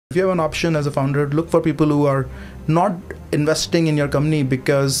If you have an option as a founder, look for people who are not investing in your company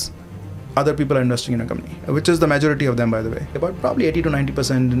because other people are investing in a company, which is the majority of them, by the way. About probably 80 to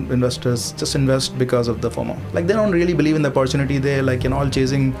 90% investors just invest because of the FOMO. Like, they don't really believe in the opportunity. They're like, all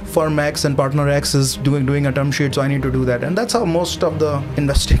chasing firm X and partner X is doing a term sheet, so I need to do that. And that's how most of the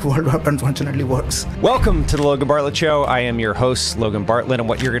investing world unfortunately works. Welcome to the Logan Bartlett Show. I am your host, Logan Bartlett, and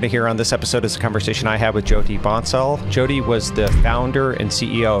what you're going to hear on this episode is a conversation I had with Jyoti Bansal. Jody was the founder and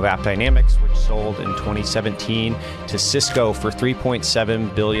CEO of AppDynamics, which sold in 2017 to Cisco for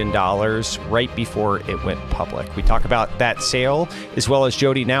 $3.7 billion. Right before it went public. We talk about that sale, as well as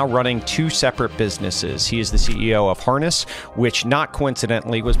Jody now running two separate businesses. He is the CEO of Harness, which not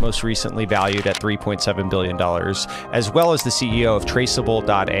coincidentally was most recently valued at $3.7 billion, as well as the CEO of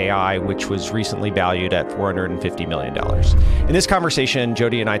Traceable.ai, which was recently valued at $450 million. In this conversation,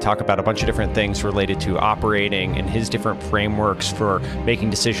 Jody and I talk about a bunch of different things related to operating and his different frameworks for making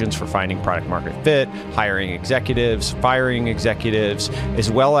decisions for finding product market fit, hiring executives, firing executives,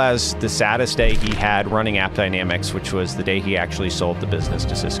 as well as the saddest day he had running AppDynamics, which was the day he actually sold the business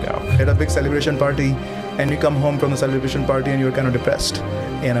to Cisco. At a big celebration party, and you come home from the celebration party and you're kind of depressed.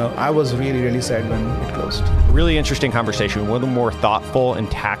 I was really, really sad when it closed. Really interesting conversation. One of the more thoughtful and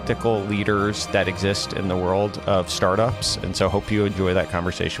tactical leaders that exist in the world of startups. And so hope you enjoy that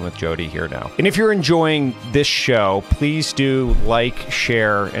conversation with Jody here now. And if you're enjoying this show, please do like,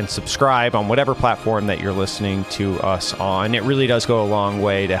 share, and subscribe on whatever platform that you're listening to us on. It really does go a long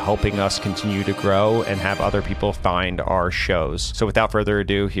way to helping us continue to grow and have other people find our shows. So without further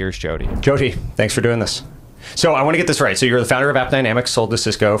ado, here's Jody. Jody, thanks for doing this. So I want to get this right. So you're the founder of AppDynamics, sold to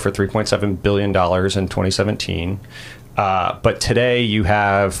Cisco for $3.7 billion in 2017. But today you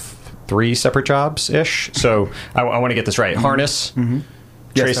have three separate jobs-ish. So I want to get this right. Harness,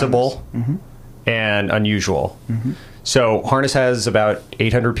 Traceable, and Unusual. So Harness has about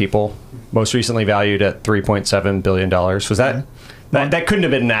 800 people, most recently valued at $3.7 billion. Was that... That couldn't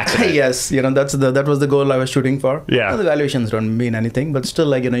have been an accident. Yes, that was the goal I was shooting for. Yeah. The valuations don't mean anything, but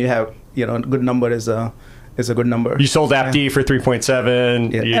still, you have, a good number is a good number. You sold AppD for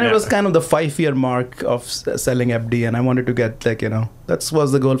 3.7. Yeah. And it was kind of the 5-year mark of selling AppD, and I wanted to get that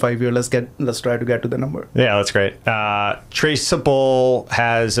was the goal, 5 years. Let's try to get to the number. Yeah, that's great. Traceable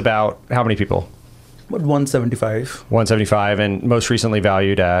has about how many people? About 175. 175, and most recently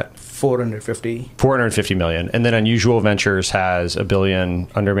valued at 450 million. And then Unusual Ventures has $1 billion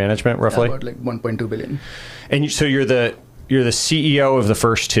under management, roughly. Yeah, about 1.2 billion. And so you're the CEO of the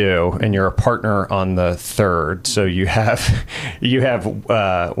first two, and you're a partner on the third. So you have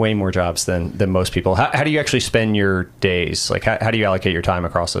way more jobs than most people. How do you actually spend your days? Like, how do you allocate your time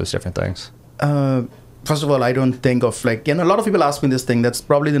across those different things? First of all, I don't think of a lot of people ask me this thing. That's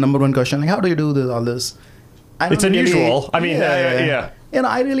probably the number one question. Like, how do you do all this? It's unusual. Yeah.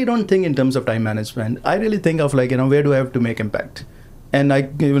 I really don't think in terms of time management. I really think of where do I have to make impact? And I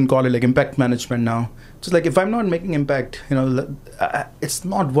even call it impact management now. Just if I'm not making impact, it's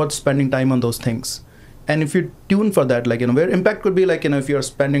not worth spending time on those things. And if you tune for that, where impact could be if you're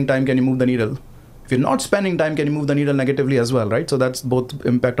spending time, can you move the needle? If you're not spending time, can you move the needle negatively as well, right? So that's both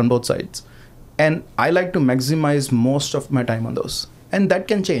impact on both sides. And I like to maximize most of my time on those. And that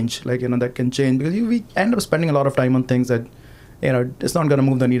can change, that can change because we end up spending a lot of time on things that, it's not going to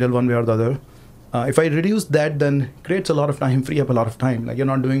move the needle one way or the other. If I reduce that, then it creates a lot of time, free up a lot of time. You're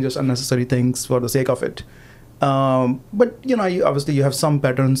not doing just unnecessary things for the sake of it. But, obviously you have some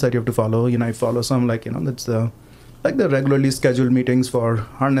patterns that you have to follow. I follow some, that's the regularly scheduled meetings for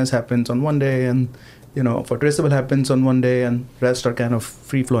Harness happens on one day and, for Traceable happens on one day and rest are kind of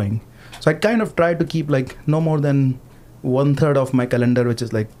free flowing. So I kind of try to keep no more than 1/3 of my calendar, which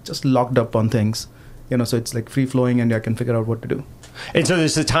is just locked up on things, so it's free flowing and I can figure out what to do. And so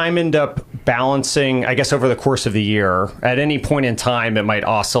does the time end up balancing, I guess, over the course of the year? At any point in time, it might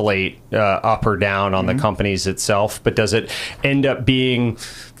oscillate up or down on the companies itself, but does it end up being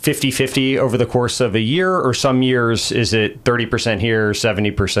 50-50 over the course of a year, or some years is it 30% here,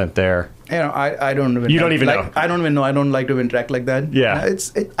 70% there? I don't even. You don't even know. I don't even know. I don't like to interact like that. Yeah.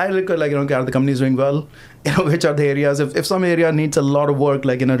 I look at are the companies doing well? Which are the areas? If some area needs a lot of work,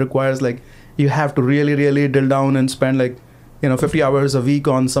 requires you have to really, really drill down and spend 50 hours a week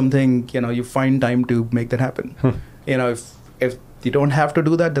on something, you find time to make that happen. If you don't have to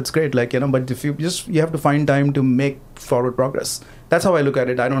do that, that's great. But if you have to find time to make forward progress. That's how I look at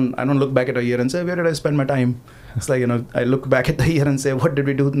it. I don't look back at a year and say, where did I spend my time? It's I look back at the year and say, what did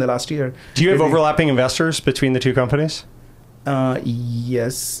we do in the last year? Do you have overlapping investors between the two companies?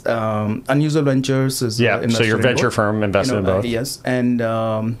 Yes. Unusual Ventures is So your venture firm invested in both. Yes, and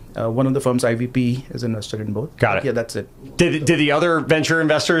one of the firms, IVP, is invested in both. Got it. Yeah, that's it. Did the other venture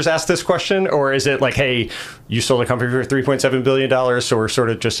investors ask this question, or is it like, hey, you sold a company for $3.7 billion, so we're sort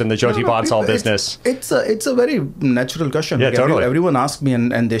of just in the Jyoti Bansal business? It's a very natural question. Yeah, totally. Everyone asks me,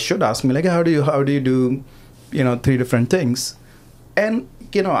 and they should ask me, like, how do you do, three different things, and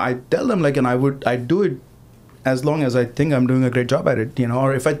I tell them, like, and I do it as long as I think I'm doing a great job at it,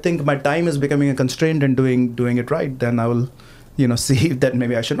 or if I think my time is becoming a constraint in doing it right, then I will, see that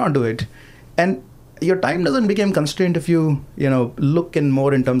maybe I should not do it. And your time doesn't become constraint if you, look in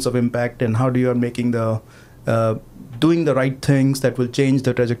more in terms of impact and how do you are making doing the right things that will change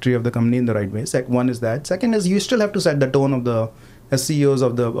the trajectory of the company in the right way. One is that. Second is you still have to set the tone of as CEOs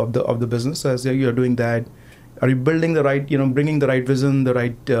of the business as you're doing that. Are you building the right, bringing the right vision, the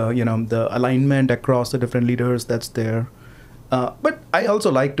right, the alignment across the different leaders that's there? But I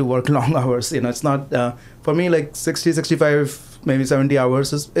also like to work long hours. It's not, for me, like 60, 65, maybe 70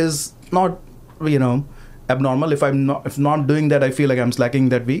 hours is not, abnormal. If not doing that, I feel like I'm slacking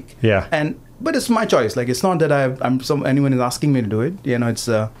that week. Yeah. But it's my choice. Like, it's not that anyone is asking me to do it. It's,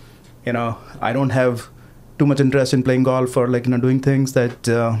 I don't have too much interest in playing golf or doing things that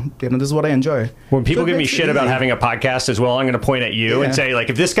this is what I enjoy. When people give me shit about having a podcast as well, I'm going to point at you and say, like,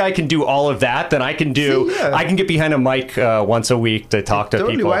 if this guy can do all of that, then I can I can get behind a mic once a week to talk to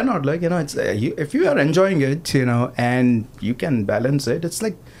people. Why not? Like, it's if you are enjoying it, and you can balance it, it's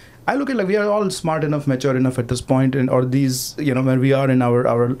like, I look at, like, we are all smart enough, mature enough at this point, or these, when we are in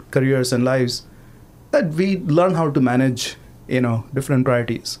our careers and lives, that we learn how to manage, different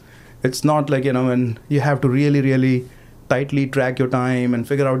priorities. It's not like, when you have to really, really tightly track your time and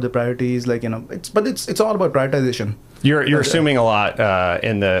figure out the priorities, like, it's all about prioritization. You're assuming a lot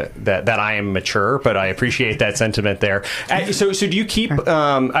that I am mature, but I appreciate that sentiment there. So do you keep?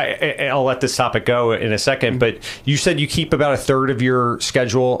 I'll let this topic go in a second, but you said you keep about a third of your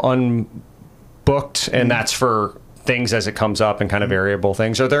schedule unbooked, and that's for things as it comes up and kind of variable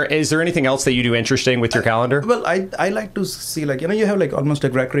things. Is there anything else that you do interesting with your calendar? Well, I like to see, like, you have like almost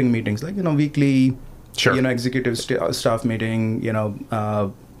like recurring meetings, like, weekly, sure, executive staff meeting,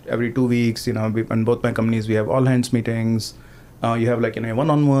 every 2 weeks, in both my companies, we have all hands meetings. You have like,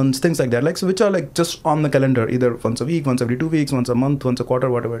 one-on-ones, things like that, like, so which are like just on the calendar, either once a week, once every 2 weeks, once a month, once a quarter,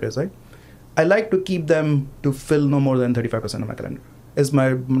 whatever it is, right? I like to keep them to fill no more than 35% of my calendar is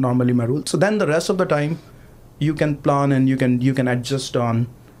normally my rule. So then the rest of the time, you can plan and you can adjust on,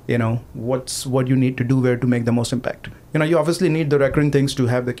 what you need to do where to make the most impact. You obviously need the recurring things to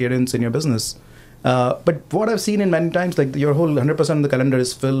have the cadence in your business. But what I've seen in many times, like, your whole 100% of the calendar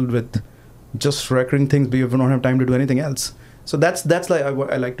is filled with just recurring things, but you don't have time to do anything else. So that's like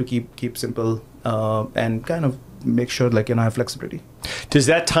I like to keep simple and kind of make sure, like, I have flexibility. Does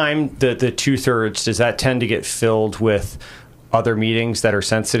that time, the 2/3, does that tend to get filled with other meetings that are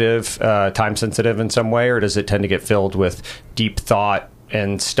sensitive, time sensitive in some way, or does it tend to get filled with deep thought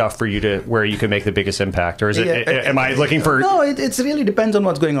and stuff for you where you can make the biggest impact? Or is it, am I looking for? No, it really depends on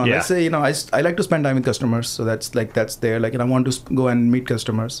what's going on. Yeah. Let's say, I like to spend time with customers. So that's there. Like, I want to go and meet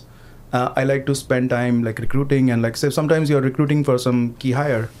customers. I like to spend time like recruiting, and like, say sometimes you're recruiting for some key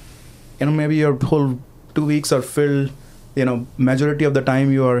hire. Maybe your whole 2 weeks are filled, majority of the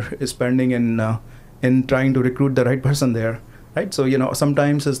time you are spending in trying to recruit the right person there. Right. So,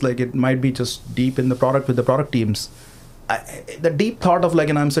 sometimes it's like, it might be just deep in the product with the product teams. The deep thought of, like,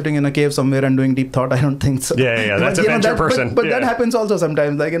 I'm sitting in a cave somewhere and doing deep thought, I don't think so. Yeah. That's a venture person. But that happens also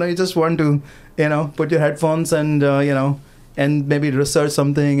sometimes. Like, you just want to, put your headphones and, and maybe research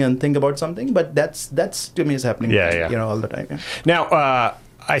something and think about something. But that's to me is happening. All the time. Yeah. Now,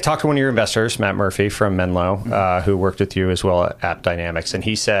 I talked to one of your investors, Matt Murphy from Menlo, who worked with you as well at AppDynamics, and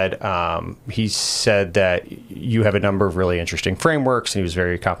he said that you have a number of really interesting frameworks, and he was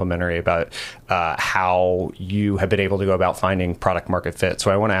very complimentary about how you have been able to go about finding product market fit. So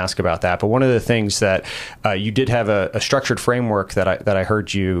I want to ask about that. But one of the things that you did have a structured framework that I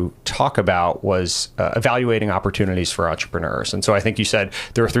heard you talk about was evaluating opportunities for entrepreneurs. And so I think you said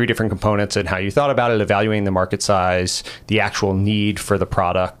there were 3 different components in how you thought about it: evaluating the market size, the actual need for the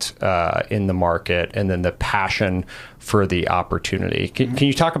product in the market, and then the passion for the opportunity. Can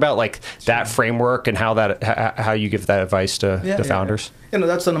you talk about, like, that framework and how you give that advice to the founders? Yeah.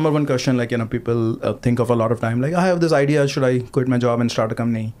 That's the number one question. Like, people think of a lot of time. Like, I have this idea. Should I quit my job and start a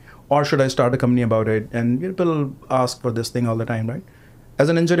company, or should I start a company about it? And people ask for this thing all the time, right? As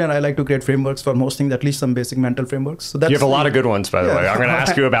an engineer, I like to create frameworks for most things, at least some basic mental frameworks. So that's, you have a lot of good ones, by the way. I'm going to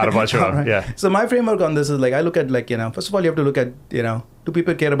ask you about a bunch of them. Right. Yeah. So my framework on this is, like, I look at, like, first of all, you have to look at, do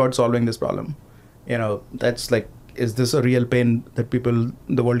people care about solving this problem? That's like, is this a real pain that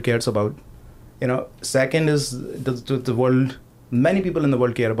the world cares about? Second is, does the world, many people in the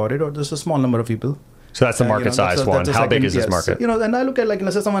world care about it, or just a small number of people? So that's the market size one. How big is this market? And I look at, like,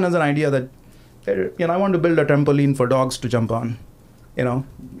 let's say someone has an idea that, I want to build a trampoline for dogs to jump on.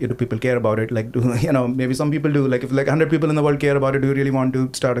 Do people care about it? Like, maybe some people do. Like, if 100 people in the world care about it, do you really want to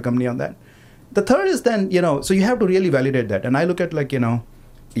start a company on that? The third is then, so you have to really validate that. And I look at, like,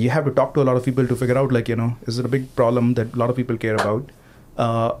 you have to talk to a lot of people to figure out, like, is it a big problem that a lot of people care about?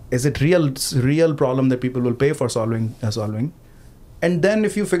 Is it real problem that people will pay for solving? And then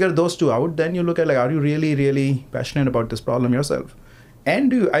if you figure those two out, then you look at, like, are you really, really passionate about this problem yourself?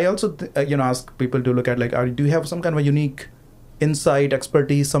 And I also, ask people to look at, like, do you have some kind of a unique insight,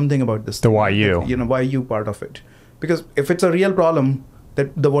 expertise, something about this? The why you. Why you part of it? Because if it's a real problem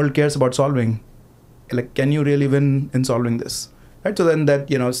that the world cares about solving, like, can you really win in solving this? Right? So then that,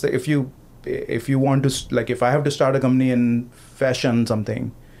 so if you want to, like, if I have to start a company in fashion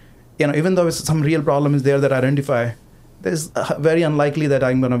something, even though some real problem is there that I identify, there's very unlikely that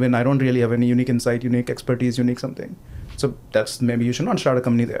I'm going to win. I don't really have any unique insight, unique expertise, unique something. So that's, maybe you should not start a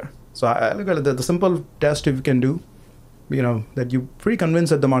company there. So I look at the simple test if you can do, that you're pretty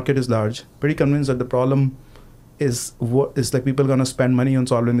convinced that the market is large, pretty convinced that the problem is like people going to spend money on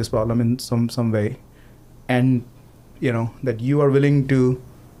solving this problem in some way. And, that you are willing to,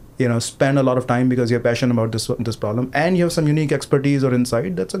 spend a lot of time because you're passionate about this problem, and you have some unique expertise or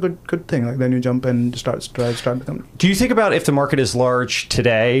insight. That's a good thing. Like, then you jump and start the company. Do you think about if the market is large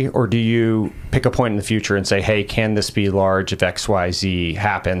today, or do you pick a point in the future and say, hey, can this be large if X, Y, Z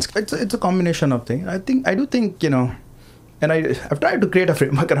happens? It's a combination of things. I do think, and I've tried to create a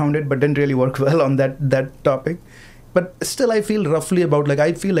framework around it, but didn't really work well on that topic. But still, I feel roughly about, like,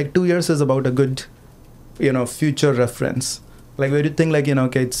 I feel like 2 years is about a good, future reference. Like, where you think, like,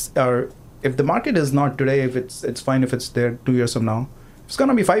 okay, if the market is not today, if it's fine if it's there 2 years from now. If it's going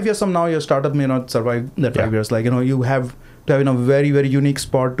to be 5 years from now, your startup may not survive that 5 years. Like, you have to have a very, very unique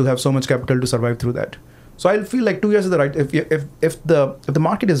spot to have so much capital to survive through that. So I feel like 2 years is the right, if the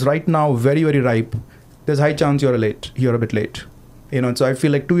market is right now very, very ripe, there's high chance you're a bit late. So I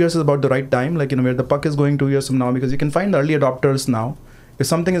feel like 2 years is about the right time, like, where the puck is going 2 years from now, because you can find the early adopters now. If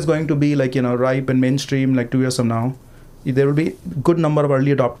something is going to be, like, ripe and mainstream, like 2 years from now, there will be good number of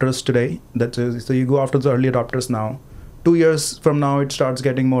early adopters today. So you go after the early adopters now. 2 years from now, it starts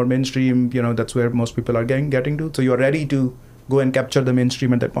getting more mainstream. That's where most people are getting to. So you're ready to go and capture the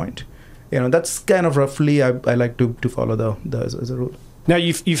mainstream at that point. That's kind of roughly I like to follow as a rule. Now,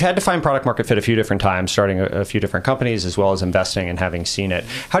 you've had to find product market fit a few different times, starting a few different companies, as well as investing and having seen it.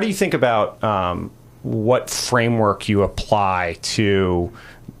 How do you think about what framework you apply to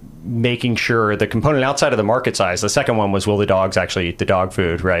making sure the component outside of the market size? The second one was, will the dogs actually eat the dog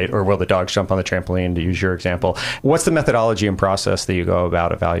food, right? Or will the dogs jump on the trampoline, to use your example? What's the methodology and process that you go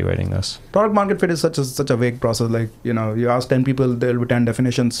about evaluating this? Product market fit is such a vague process. Like, you ask 10 people, there will be 10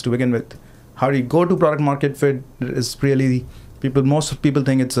 definitions to begin with. How do you go to product market fit is really, most people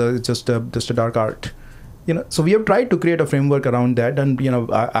think it's just a dark art. So we have tried to create a framework around that, and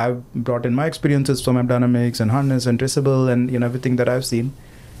I've brought in my experiences from AppDynamics and Harness and Traceable and everything that I've seen.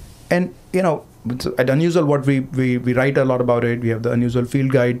 And it's unusual what we write a lot about it. We have the unusual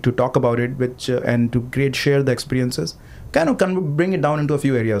field guide to talk about it, which and to share the experiences. Kind of bring it down into a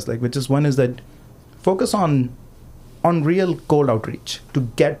few areas, like, which is one is that focus on real cold outreach to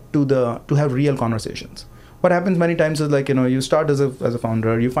get to have real conversations. What happens many times is, like, you start as a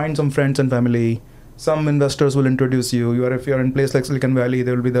founder, you find some friends and family, some investors will introduce you. If you're in place like Silicon Valley,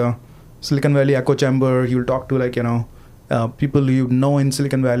 there will be the Silicon Valley echo chamber. You'll talk to, like, people in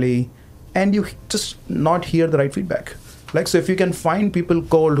Silicon Valley, and you just not hear the right feedback. Like, so if you can find people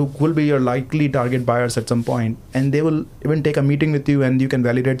cold who will be your likely target buyers at some point, and they will even take a meeting with you, and you can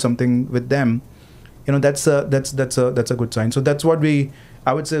validate something with them, that's a good sign. So that's what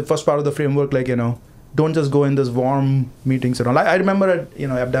I would say, first part of the framework, like, don't just go in this warm meetings and all. I remember at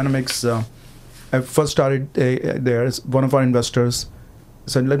AppDynamics, I first started there as one of our investors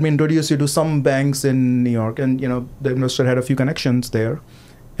said, let me introduce you to some banks in New York. And, the investor had a few connections there.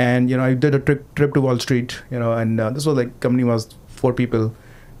 And, I did a trip to Wall Street, and this was like, company was 4 people.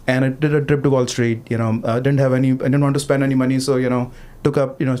 And I did a trip to Wall Street, I didn't want to spend any money. So, took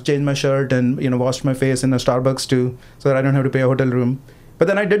up, changed my shirt and, washed my face in a Starbucks too, so that I don't have to pay a hotel room. But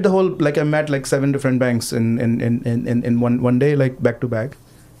then I did the whole, like, I met like 7 different banks in one day, like, back to back.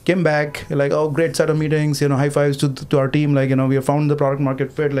 Came back, like, oh, great set of meetings, high fives to our team, like, we have found the product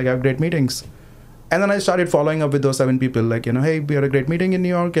market fit, like, I have great meetings. And then I started following up with those 7 people, like, hey, we had a great meeting in New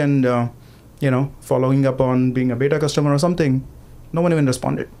York, and, following up on being a beta customer or something. No one even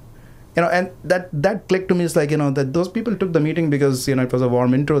responded. And that clicked to me. Is like, that those people took the meeting because, it was a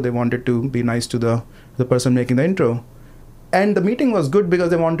warm intro. They wanted to be nice to the person making the intro. And the meeting was good because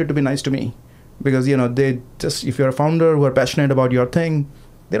they wanted to be nice to me. Because, they just, if you're a founder who are passionate about your thing,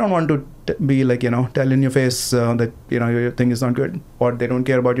 they don't want to be like, tell in your face that, your thing is not good, or they don't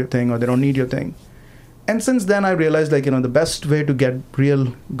care about your thing, or they don't need your thing. And since then, I realized, like, the best way to get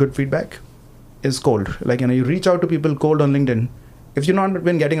real good feedback is cold. Like, you reach out to people cold on LinkedIn. If you've not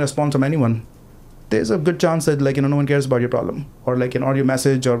been getting a response from anyone, there's a good chance that, like, no one cares about your problem, or like, or your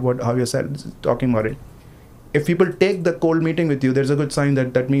message, or how you're talking about it. If people take the cold meeting with you, there's a good sign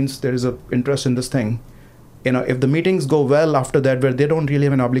that means there is a interest in this thing. If the meetings go well after that, where they don't really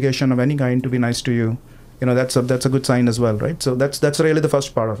have an obligation of any kind to be nice to you, that's a good sign as well, right? So that's really the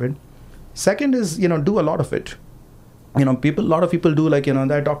first part of it. Second is, do a lot of it. A lot of people do, like,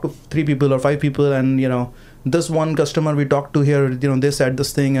 I talk to 3 people or 5 people, and, this one customer we talked to here, they said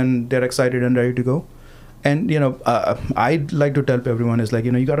this thing and they're excited and ready to go. And, I'd like to tell everyone is like,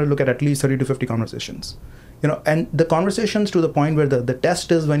 you got to look at least 30 to 50 conversations, and the conversations to the point where the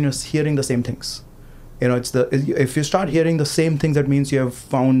test is when you're hearing the same things. If you start hearing the same things, that means you've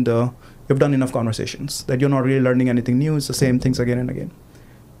done enough conversations, that you're not really learning anything new. It's the same things again and again.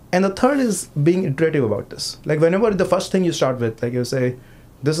 And the third is being iterative about this. Like, whenever the first thing you start with, like, you say,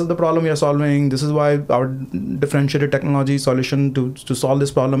 this is the problem you're solving. This is why our differentiated technology solution to solve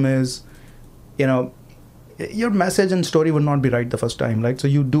this problem is, your message and story would not be right the first time. Like, so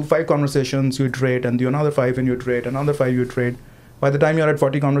you do 5 conversations, you iterate, and do another 5 and you iterate, another 5 you iterate. By the time you're at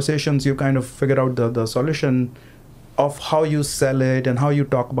 40 conversations, you kind of figure out the solution of how you sell it and how you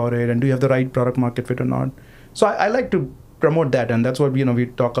talk about it, and do you have the right product market fit or not. So I like to promote that, and that's what we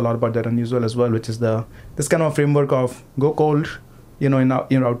talk a lot about that on Usual as well, which is this kind of framework of go cold, in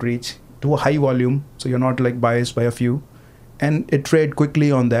your outreach, to a high volume, so you're not like biased by a few, and iterate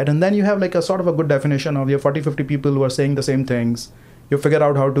quickly on that, and then you have like a sort of a good definition of your 40-50 people who are saying the same things. You figure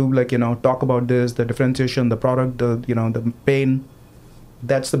out how to, like, talk about this, the differentiation, the product, the pain.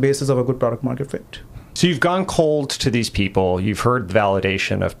 That's the basis of a good product market fit. So you've gone cold to these people. You've heard the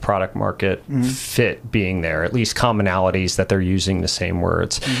validation of product market fit being there, at least commonalities that they're using the same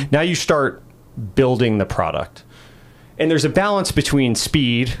words. Now you start building the product. And there's a balance between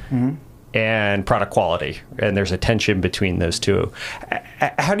speed and product quality, and there's a tension between those two.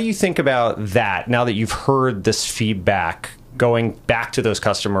 How do you think about that now that you've heard this feedback, going back to those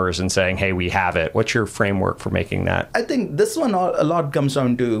customers and saying, hey, we have it? What's your framework for making that? I think this one a lot comes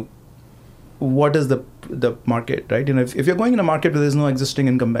down to what is the market, right? If you're going in a market where there's no existing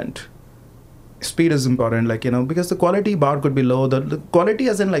incumbent, speed is important, like, because the quality bar could be low. The quality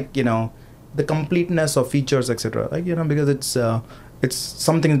as in, like, the completeness of features, etc. Like, because it's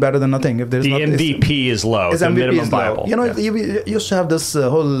something is better than nothing. If there's the MVP is low, the minimum viable. You used to have this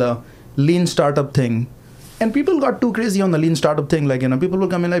whole lean startup thing. And people got too crazy on the lean startup thing. Like, people will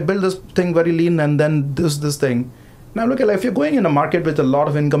come in, like, build this thing very lean, and then this thing. Now, look at, like, if you're going in a market with a lot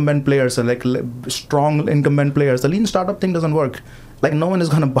of incumbent players, like strong incumbent players, the lean startup thing doesn't work. Like, no one is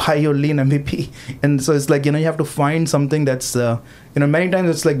going to buy your lean MVP. And so it's like, you have to find something that's, many times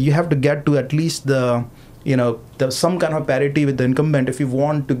it's like you have to get to at least the some kind of parity with the incumbent if you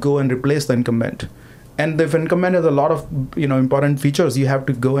want to go and replace the incumbent. And if incumbent has a lot of, important features, you have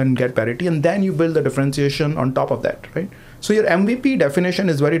to go and get parity, and then you build the differentiation on top of that, right? So your MVP definition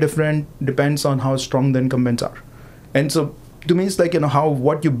is very different, depends on how strong the incumbents are. And so to me, it's like,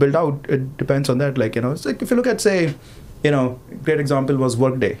 what you build out, it depends on that. Like, it's like if you look at, say, great example was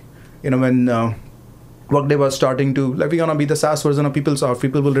Workday. When Workday was starting to, like, we're going to be the SaaS version of PeopleSoft,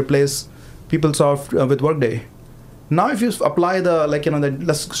 people will replace PeopleSoft with Workday. Now, if you apply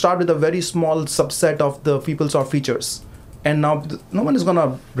let's start with a very small subset of the PeopleSoft features. And now no one is going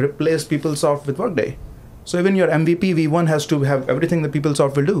to replace PeopleSoft with Workday. So even your MVP V1 has to have everything that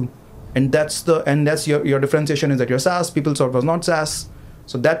PeopleSoft will do. And that's your differentiation is that your SaaS, PeopleSoft was not SaaS.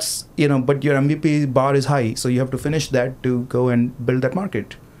 So that's, but your MVP bar is high. So you have to finish that to go and build that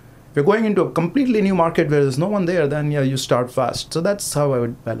market. If you're going into a completely new market where there's no one there, then you start fast. So that's how I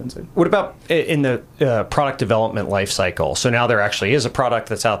would balance it. What about in the product development life cycle? So now there actually is a product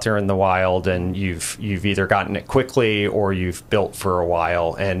that's out there in the wild, and you've either gotten it quickly or you've built for a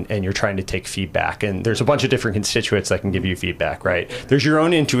while, and you're trying to take feedback. And there's a bunch of different constituents that can give you feedback, right? There's your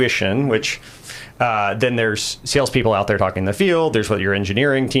own intuition, which then there's salespeople out there talking in the field. There's what your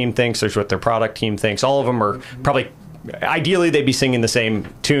engineering team thinks. There's what their product team thinks. All of them are probably... Ideally, they'd be singing the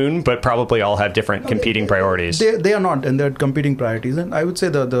same tune, but probably all have different competing priorities. They are not, and they're competing priorities. And I would say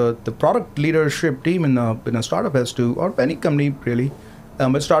the product leadership team in a startup has to, or any company really,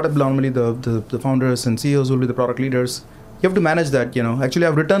 but startup normally the founders and CEOs will be the product leaders. you have to manage that. Actually,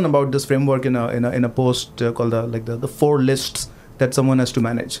 I've written about this framework in a post called the 4 lists that someone has to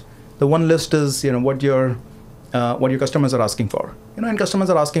manage. The one list is what your customers are asking for. And customers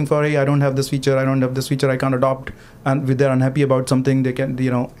are asking for, hey, I don't have this feature, I can't adopt, and if they're unhappy about something, they can,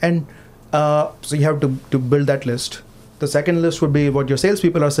 and so you have to build that list. The second list would be what your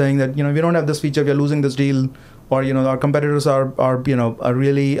salespeople are saying, that we don't have this feature, we are losing this deal, or our competitors are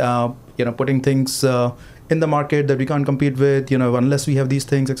really putting things in the market that we can't compete with, unless we have these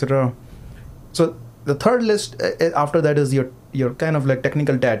things, etc. So the third list after that is your kind of like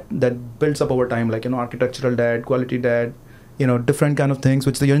technical debt that builds up over time, like architectural debt, quality debt, different kind of things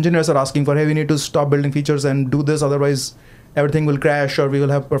which the engineers are asking for. Hey, we need to stop building features and do this, otherwise everything will crash, or we will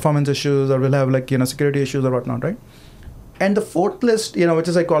have performance issues, or we'll have security issues or whatnot, right? And the fourth list, which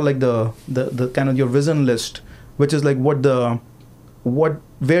is I call like the kind of your vision list, which is like where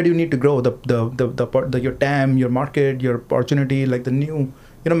do you need to grow, your TAM, your market, your opportunity, like the new,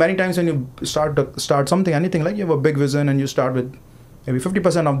 many times when you start something, anything, like you have a big vision and you start with maybe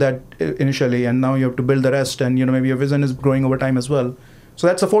 50% of that initially, and now you have to build the rest, and maybe your vision is growing over time as well. So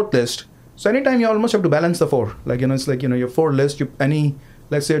that's the fourth list. So anytime you almost have to balance the 4, like it's like your 4 list.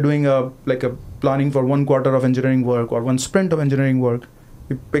 Let's say you're doing a planning for 1 quarter of engineering work or 1 sprint of engineering work.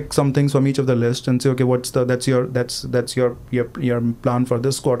 You pick some things from each of the list and say, okay, that's your plan for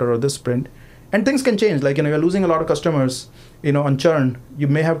this quarter or this sprint. And things can change. Like you're losing a lot of customers, on churn. You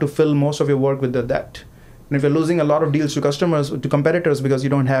may have to fill most of your work with that. And if you're losing a lot of deals to competitors because you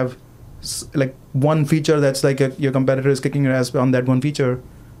don't have like one feature that's like your competitor is kicking your ass on that one feature,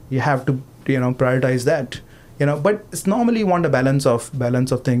 you have to prioritize that. But it's normally you want a balance of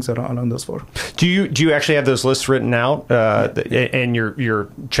things along those 4. Do you actually have those lists written out, and you're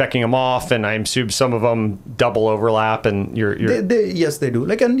checking them off, and I assume some of them double overlap, and yes, they do.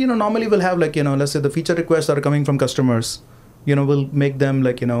 Like, and normally we'll have like let's say the feature requests that are coming from customers, we'll make them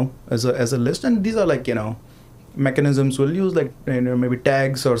like as a list, and these are like mechanisms we'll use, like maybe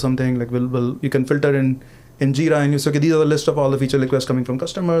tags or something, like you can filter in Jira, and you say, okay, these are the list of all the feature requests coming from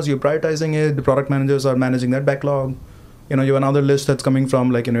customers. You're prioritizing it. The product managers are managing that backlog. You have another list that's coming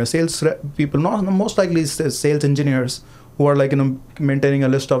from like sales people, most likely sales engineers who are like maintaining a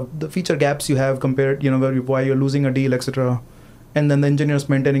list of the feature gaps you have compared, why you're losing a deal, etc. And then the engineers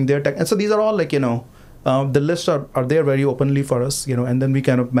maintaining their tech. And so these are all like the lists are there very openly for us, and then we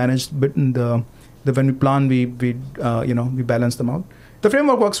kind of manage when we plan, we balance them out. The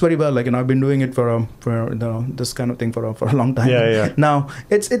framework works very well. Like I've been doing it for this kind of thing for a long time. Yeah. Now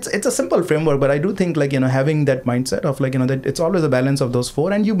it's a simple framework, but I do think like having that mindset of like that it's always a balance of those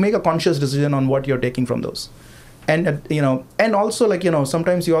 4, and you make a conscious decision on what you're taking from those, and and also like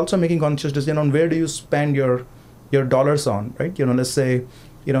sometimes you're also making conscious decision on where do you spend your dollars on, right? Let's say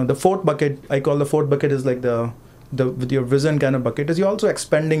the 4th bucket, I call the 4th bucket is like the with your vision kind of bucket, is you're also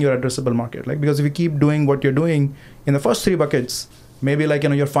expanding your addressable market. Like because if you keep doing what you're doing in the first 3 buckets, maybe like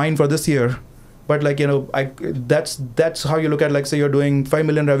you're fine for this year, but like that's how you look at, like say you're doing 5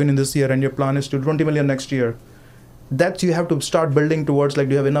 million revenue this year and your plan is to 20 million next year. That you have to start building towards, like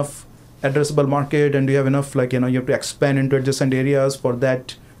do you have enough addressable market, and do you have enough like you have to expand into adjacent areas for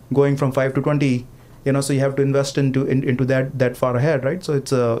that, going from 5 to 20. So you have to invest into that far ahead, right? So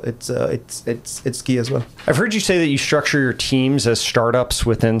it's key as well. I've heard you say that you structure your teams as startups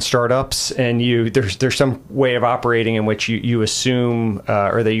within startups, and there's some way of operating in which you assume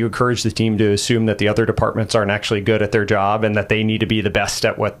or that you encourage the team to assume that the other departments aren't actually good at their job and that they need to be the best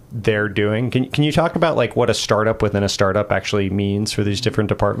at what they're doing. Can you talk about like what a startup within a startup actually means for these different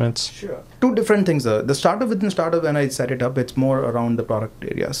departments? Sure. 2 different things. The startup within startup, when I set it up, it's more around the product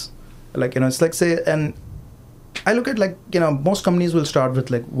areas. Like it's like say, and I look at like most companies will start with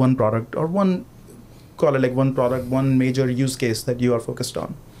like one product or one product, one major use case that you are focused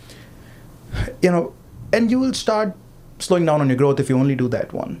on, and you will start slowing down on your growth if you only do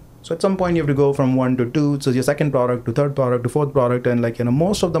that one. So at some point you have to go from 1 to 2, so your second product to third product to fourth product, and like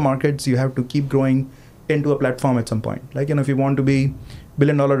most of the markets you have to keep growing into a platform at some point. Like if you want to be $1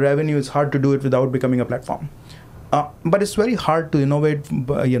 billion revenue, it's hard to do it without becoming a platform. But it's very hard to innovate,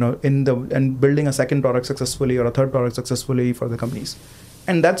 in building a second product successfully or a third product successfully for the companies.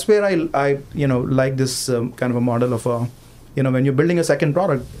 And that's where I like this kind of a model of when you're building a second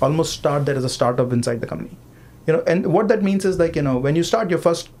product, almost start that as a startup inside the company. And what that means is like, when you start your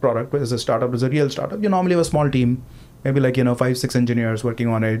first product as a startup, as a real startup, you normally have a small team, maybe like, 5-6 engineers working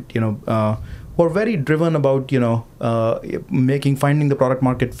on it, who are very driven about, finding the product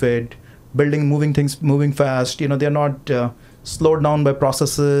market fit, moving fast. They're not slowed down by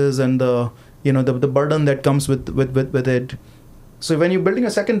processes and the burden that comes with it. So when you're building a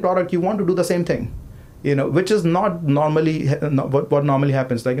second product, you want to do the same thing. which is not normally what normally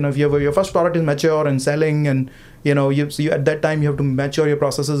happens. Like, if your first product is mature and selling, and you at that time you have to mature your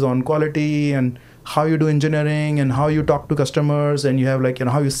processes on quality and how you do engineering and how you talk to customers, and you have like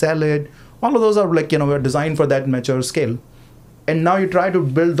how you sell it. All of those are like were designed for that mature scale. And now you try to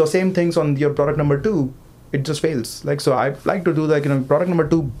build the same things on your product number 2, it just fails. Like, so I like to do like product number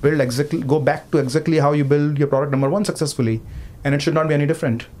 2, go back to exactly how you build your product number 1 successfully, and it should not be any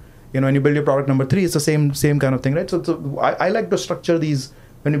different. When you build your product number 3, it's the same kind of thing, right? So I like to structure these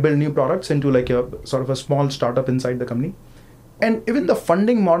when you build new products into like a sort of a small startup inside the company. And even the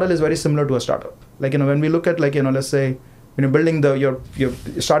funding model is very similar to a startup. Like, when we look at like, let's say when you're building you're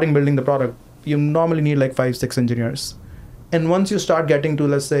starting building the product, you normally need like 5-6 engineers. And once you start getting to,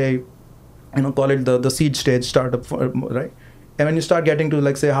 let's say, call it the seed stage startup, right? And when you start getting to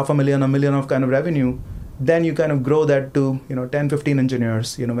like say $500,000, $1 million of kind of revenue, then you kind of grow that to 10-15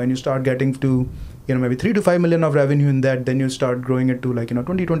 engineers. When you start getting to maybe 3 to 5 million of revenue in that, then you start growing it to like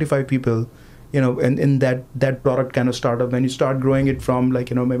 20-25 people, and in that product kind of startup. When you start growing it from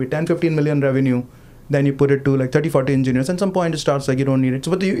like maybe 10-15 million revenue, then you put it to like 30-40 engineers. And at some point it starts like you don't need it.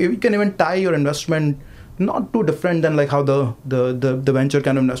 So, but you can even tie your investment not too different than like how the venture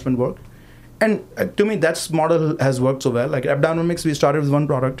kind of investment worked. And to me, that model has worked so well. Like AppDynamics, we started with one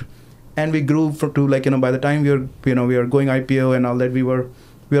product, and we grew to like by the time we were going IPO and all that, we were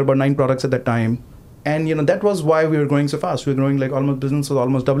about 9 products at that time. And that was why we were growing so fast. We were growing like business was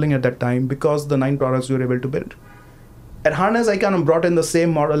almost doubling at that time, because the 9 products we were able to build. At Harness, I kind of brought in the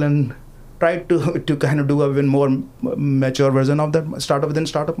same model and tried to kind of do a even more mature version of that startup within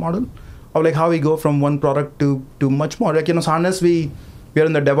startup model, of like how we go from one product to much more. Like Harness, we are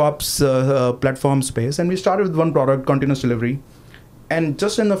in the DevOps platform space, and we started with one product, continuous delivery. And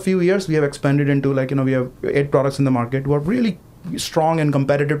just in a few years, we have expanded into like, we have 8 products in the market who are really strong and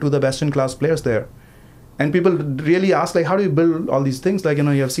competitive to the best-in-class players there. And people really ask, like, how do you build all these things? Like, you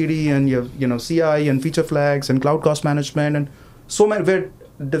have CD and you have, CI and feature flags and cloud cost management, and so many, where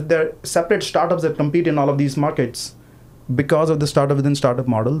there are separate startups that compete in all of these markets because of the startup within startup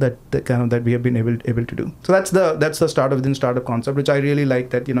model that we have been able to do. So that's the startup within startup concept, which I really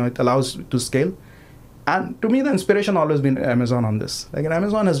like, that it allows to scale. And to me, the inspiration always been Amazon on this. Like,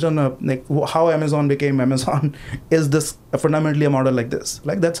 Amazon has done how Amazon became Amazon is this fundamentally a model like this.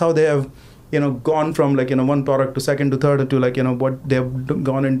 Like, that's how they have gone from like one product to second to third to like what they have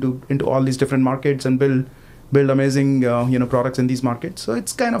gone into all these different markets and build amazing products in these markets. So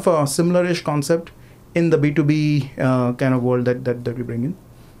it's kind of a similar-ish concept in the B2B kind of world that we bring in.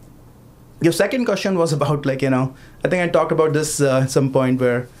 Your second question was about like I think I talked about this at some point,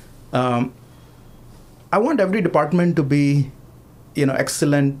 where I want every department to be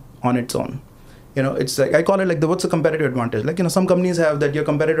excellent on its own. It's like, I call it like what's the competitive advantage? Like, some companies have that your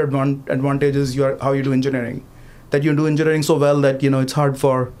competitive advantage is how you do engineering. That you do engineering so well that, it's hard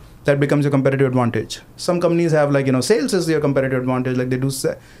that becomes your competitive advantage. Some companies have like, sales is your competitive advantage. Like they do,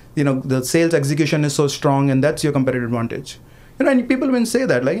 the sales execution is so strong, and that's your competitive advantage. And people even say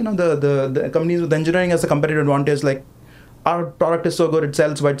that, like, the companies with engineering as a competitive advantage, like, our product is so good, it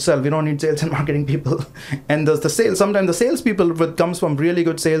sells by itself. We don't need sales and marketing people. And the sales, sometimes the sales people comes from really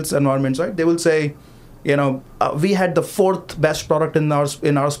good sales environments, right? They will say, we had the 4th best product in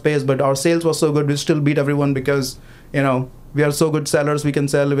our space, but our sales was so good, we still beat everyone because, we are so good sellers, we can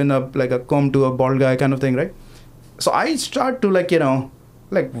sell even a comb to a bald guy kind of thing, right? So I start to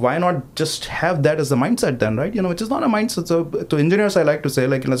like, why not just have that as a mindset then, right? Which is not a mindset. So to engineers, I like to say,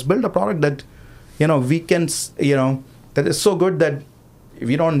 like, let's build a product that, we can, that is so good that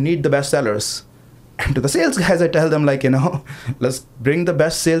we don't need the best sellers. And to the sales guys, I tell them, like, let's bring the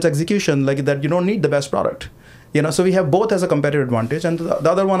best sales execution, like that you don't need the best product. So we have both as a competitive advantage. And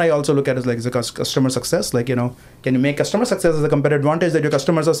the other one I also look at is like the customer success. Like, can you make customer success as a competitive advantage, that your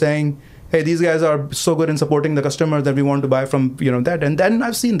customers are saying, hey, these guys are so good in supporting the customers that we want to buy from, that. And then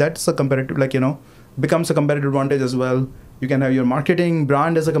I've seen that's a competitive, like, becomes a competitive advantage as well. You can have your marketing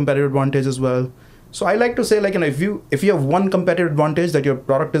brand as a competitive advantage as well. So I like to say, like, if you have one competitive advantage, that your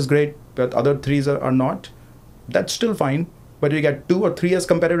product is great, but other 3 are not, that's still fine. But you get 2 or 3 as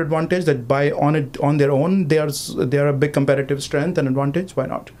competitive advantage, that by on their own, they are a big competitive strength and advantage. Why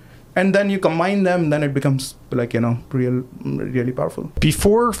not? And then you combine them, then it becomes like, really powerful.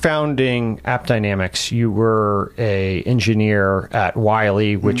 Before founding AppDynamics, you were a engineer at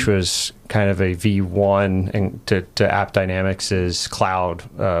Wiley, which was kind of a V1 to AppDynamics' cloud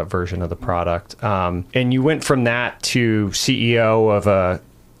version of the product. And you went from that to CEO of a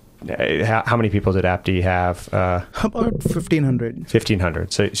how many people did AppD have? About 1,500.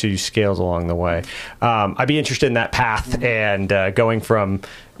 1,500. So you scaled along the way. I'd be interested in that path and going from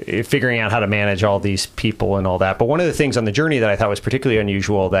figuring out how to manage all these people and all that. But one of the things on the journey that I thought was particularly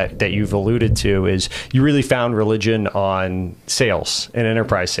unusual that you've alluded to is you really found religion on sales and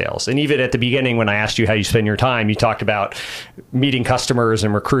enterprise sales. And even at the beginning, when I asked you how you spend your time, you talked about meeting customers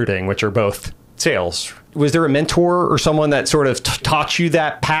and recruiting, which are both sales. Was there a mentor or someone that sort of taught you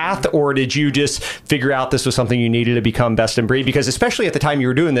that path, or did you just figure out this was something you needed to become best in breed? Because especially at the time you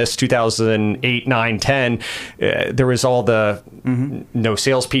were doing this, 2008, 9, 10, there was all the no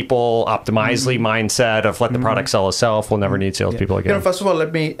salespeople, optimizely mindset of let the product sell itself. We'll never need salespeople again. First of all,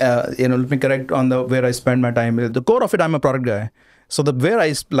 let me correct on the where I spend my time. The core of it, I'm a product guy. So where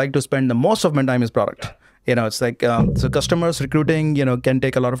I like to spend the most of my time is product. It's like so customers recruiting, can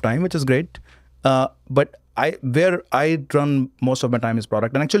take a lot of time, which is great. But where I run most of my time is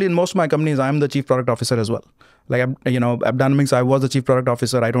product. And actually in most of my companies, I'm the chief product officer as well. Like, AppDynamics, I was the chief product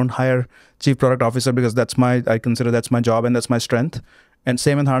officer. I don't hire chief product officer because I consider that's my job and that's my strength. And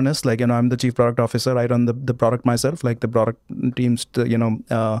same in Harness, I'm the chief product officer. I run the product myself, like the product teams, I don't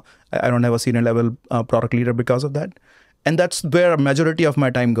have a senior level product leader because of that. And that's where a majority of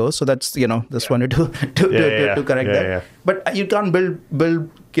my time goes. So that's, just wanted to correct that. Yeah. But you can't build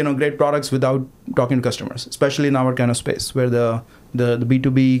great products without talking to customers, especially in our kind of space where the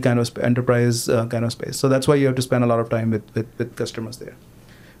B2B kind of enterprise kind of space. So that's why you have to spend a lot of time with customers there.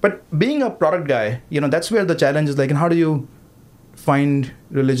 But being a product guy, that's where the challenge is, like, and how do you find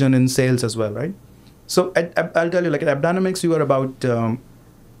religion in sales as well, right? So I'll tell you, like at AppDynamics, we were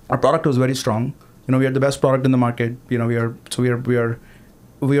our product was very strong. We are the best product in the market. We are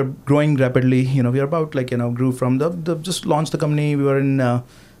growing rapidly. We are about grew from just launched the company. We were in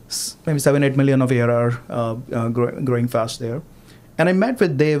maybe 7-8 million of ARR, growing fast there. And I met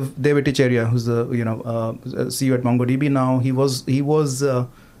with Dave Itticheria, who's the CEO at MongoDB now. He was let's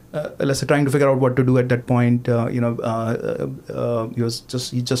say trying to figure out what to do at that point. He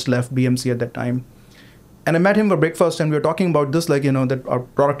just left BMC at that time. And I met him for breakfast, and we were talking about this, that our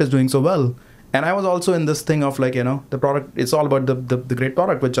product is doing so well. And I was also in this thing of the product, it's all about the great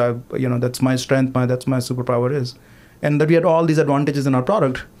product, which that's my strength, that's my superpower is. And that we had all these advantages in our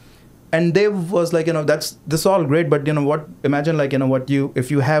product. And Dave was like, this is all great, but imagine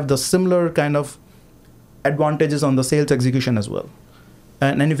if you have the similar kind of advantages on the sales execution as well.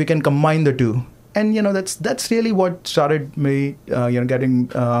 And if you can combine the two. And, that's really what started me,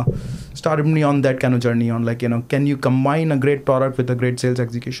 started me on that kind of journey on can you combine a great product with a great sales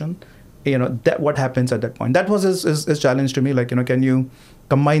execution? That what happens at that point. That was his challenge to me. Can you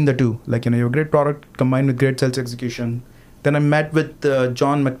combine the two? You have a great product combined with great sales execution. Then I met with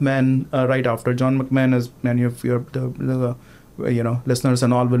John McMahon right after. John McMahon, as many of your listeners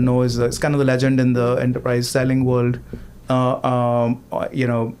and all will know, is kind of the legend in the enterprise selling world.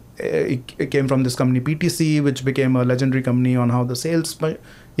 It came from this company PTC, which became a legendary company on how the sales,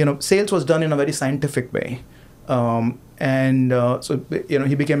 sales was done in a very scientific way. So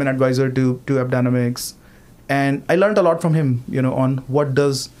he became an advisor to AppDynamics, and I learned a lot from him, on what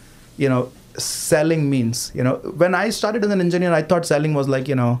does, selling means. When I started as an engineer, I thought selling was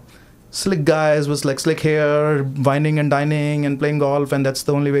slick guys with slick hair, whining and dining and playing golf, and that's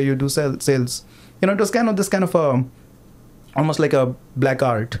the only way you do sales. It was kind of this kind of almost like a black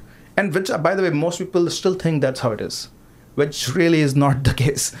art, and which, by the way, most people still think that's how it is, which really is not the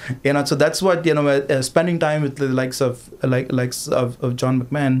case. So that's what, spending time with the likes of John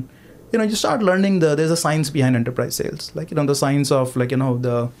McMahon, you start learning there's a science behind enterprise sales, the science of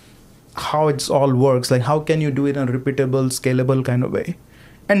how it's all works, how can you do it in a repeatable, scalable kind of way.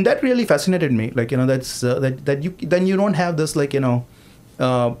 And that really fascinated me. That's then you don't have this product.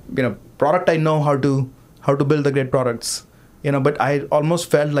 I know how to build the great products, but I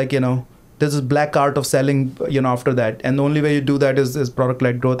almost felt there's this black art of selling, after that. And the only way you do that is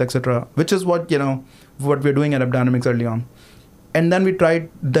product-led growth, etc., which is what we're doing at AppDynamics early on. And then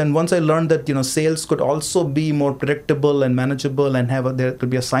once I learned that, sales could also be more predictable and manageable and there could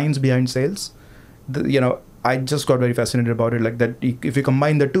be a science behind sales, I just got very fascinated about it. That if you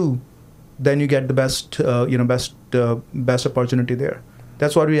combine the two, then you get the best opportunity there.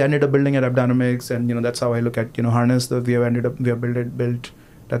 That's what we ended up building at AppDynamics. And, that's how I look at, Harness. We have built.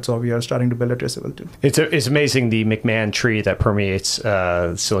 That's how we are starting to build a Traceable too. It's amazing the McMahon tree that permeates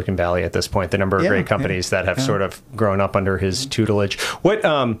Silicon Valley at this point. The number of great companies that have sort of grown up under his tutelage. What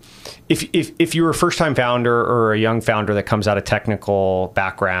if you were a first-time founder or a young founder that comes out of technical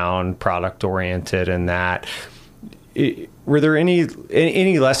background, product oriented, and that, were there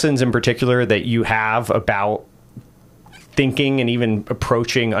any lessons in particular that you have about thinking and even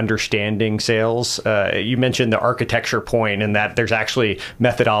approaching understanding sales? You mentioned the architecture point and that there's actually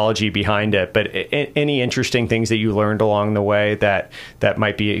methodology behind it, but any interesting things that you learned along the way that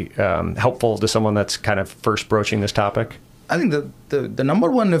might be helpful to someone that's kind of first broaching this topic? I think the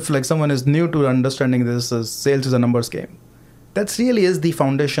number one, if like someone is new to understanding this, is sales is a numbers game. That really is the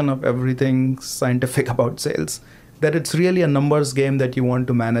foundation of everything scientific about sales. That it's really a numbers game that you want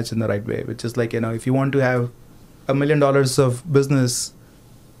to manage in the right way, which is like, if you want to have $1 million of business,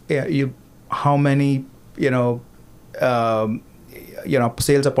 how many,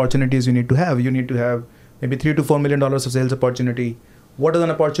 sales opportunities you need to have. You need to have maybe $3 to $4 million of sales opportunity. What does an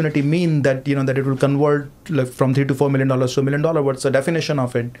opportunity mean that, that it will convert like from $3 to $4 million to $1 million? What's the definition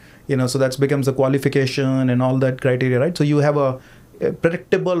of it? So that becomes a qualification and all that criteria, right? So you have a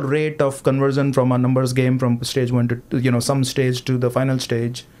predictable rate of conversion from a numbers game from stage 1 to, some stage to the final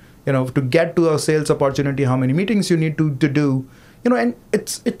stage, to get to a sales opportunity, how many meetings you need to do, and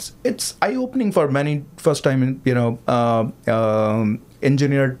it's eye-opening for many first-time,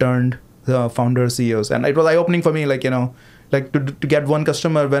 engineer turned founder CEOs. And it was eye-opening for me, like to get one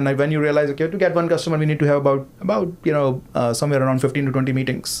customer, when you realize, okay, to get one customer, we need to have about somewhere around 15 to 20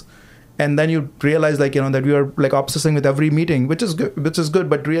 meetings. And then you realize, like, that we are like obsessing with every meeting, which is good,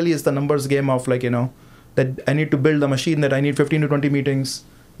 but really it's the numbers game of like, that I need to build a machine that I need 15 to 20 meetings.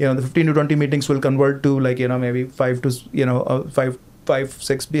 The 15 to 20 meetings will convert to like, maybe 5 to, 6,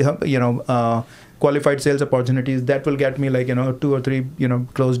 qualified sales opportunities. That will get me like, 2 or 3,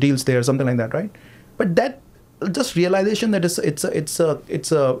 closed deals there, something like that, right? But that just realization that it's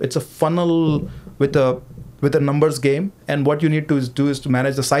a funnel with a numbers game, and what you need to do is to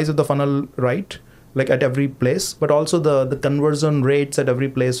manage the size of the funnel right, like at every place, but also the conversion rates at every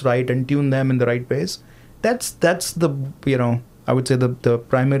place right, and tune them in the right ways. That's the I would say the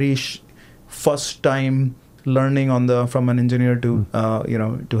primary first time learning from an engineer to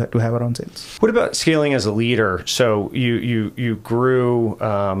to have around sales. What about scaling as a leader? So you grew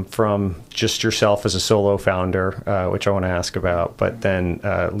from just yourself as a solo founder, which I want to ask about, but then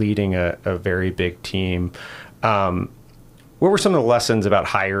leading a very big team. What were some of the lessons about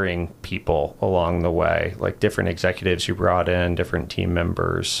hiring people along the way, like different executives you brought in, different team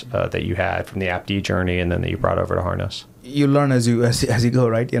members that you had from the AppD journey, and then that you brought over to Harness? You learn as you go,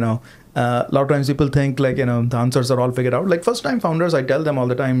 right? A lot of times people think like, the answers are all figured out. Like first time founders, I tell them all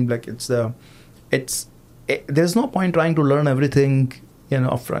the time, like there's no point trying to learn everything,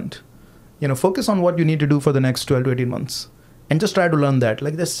 upfront. Focus on what you need to do for the next 12 to 18 months and just try to learn that.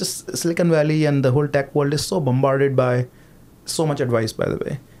 Like that's just Silicon Valley and the whole tech world is so bombarded by so much advice, by the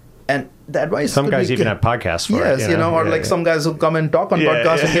way. And the advice, some guys even have podcasts for it. Yes, some guys who come and talk on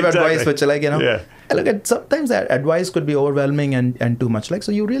podcasts and give advice, which like, look at sometimes that advice could be overwhelming and too much. Like,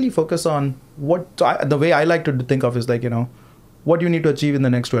 so you really focus on the way I like to think of is like, what you need to achieve in the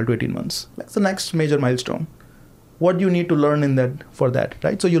next 12 to 18 months. That's the next major milestone. What you need to learn in that for that,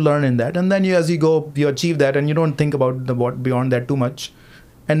 right? So you learn in that, and then as you go, you achieve that, and you don't think about what beyond that too much.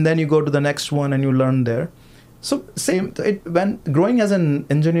 And then you go to the next one and you learn there. So when growing as an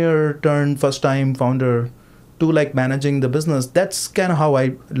engineer turned first time founder to like managing the business, that's kind of how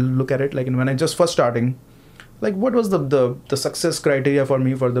I look at it. Like when I just first starting, like what was the success criteria for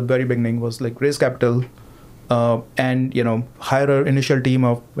me for the very beginning was like raise capital, and hire an initial team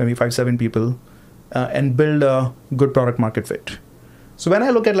of maybe 5-7 people, and build a good product market fit. So when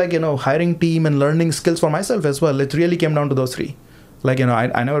I look at like hiring team and learning skills for myself as well, it really came down to those three. Like,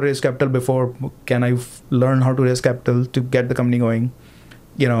 I never raised capital before. Can I learn how to raise capital to get the company going?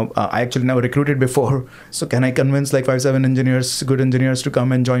 I actually never recruited before. So can I convince like 5-7 engineers, good engineers to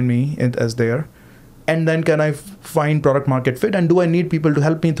come and join me as there? And then can I find product market fit? And do I need people to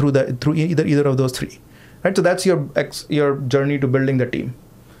help me through either of those three? Right. So that's your journey to building the team.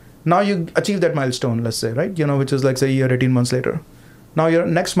 Now you achieve that milestone, let's say, right? Which is like say a year, 18 months later. Now your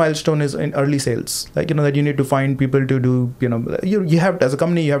next milestone is in early sales, like, that you need to find people to do, you have to, as a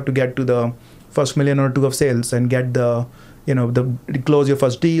company, you have to get to the first $1 million or $2 million of sales and get close your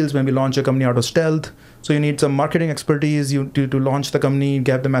first deals, maybe launch a company out of stealth. So you need some marketing expertise to launch the company,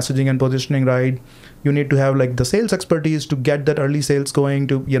 get the messaging and positioning right. You need to have like the sales expertise to get that early sales going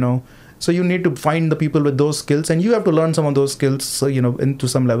so you need to find the people with those skills, and you have to learn some of those skills, into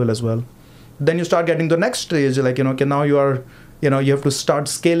some level as well. Then you start getting the next stage, like, okay, now you are, you have to start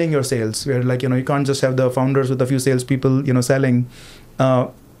scaling your sales, where like, you can't just have the founders with a few salespeople, selling.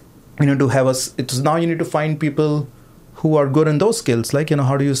 Now you need to find people who are good in those skills. Like,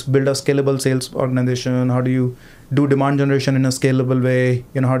 how do you build a scalable sales organization? How do you do demand generation in a scalable way?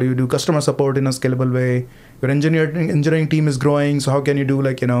 How do you do customer support in a scalable way? your engineering team is growing. So how can you do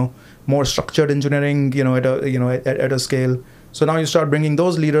like, more structured engineering, at a scale. So now you start bringing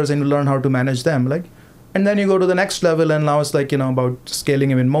those leaders and you learn how to manage them. And then you go to the next level, and now it's like, about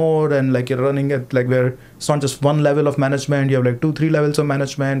scaling even more, and like you're running it like where it's not just one level of management, you have like 2-3 levels of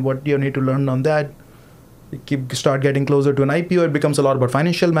management. What do you need to learn on that? You start getting closer to an IPO, it becomes a lot about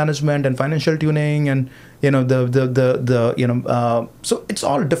financial management and financial tuning, and so it's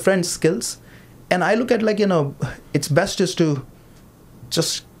all different skills. And I look at like, it's best just to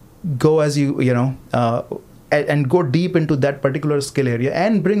just go as and go deep into that particular skill area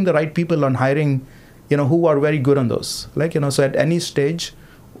and bring the right people on hiring, who are very good on those. So at any stage,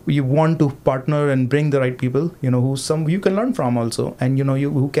 you want to partner and bring the right people, who you can learn from also, and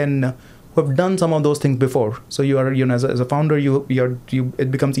who have done some of those things before. So you are, as a founder, it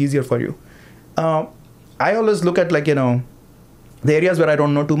becomes easier for you. I always look at like, the areas where I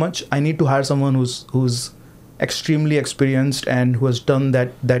don't know too much. I need to hire someone who's extremely experienced and who has done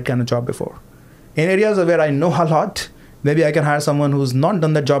that kind of job before. In areas where I know a lot, maybe I can hire someone who's not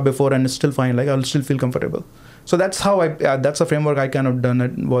done that job before and it's still fine. Like I'll still feel comfortable. So that's how that's a framework I kind of done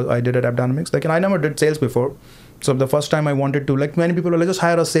I did at AppDynamics. Like, and I never did sales before. So the first time I wanted to, like many people were like, just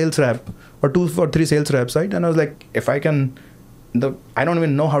hire a sales rep or 2 or 3 sales reps, right? And I was like, if I can, I don't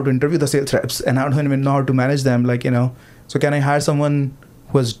even know how to interview the sales reps, and I don't even know how to manage them. Like, so can I hire someone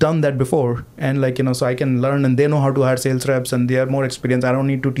who has done that before, and like, so I can learn, and they know how to hire sales reps and they are more experienced. I don't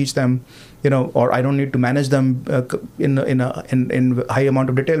need to teach them, or I don't need to manage them in high amount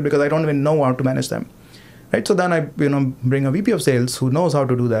of detail, because I don't even know how to manage them. Right. So then I, bring a VP of sales who knows how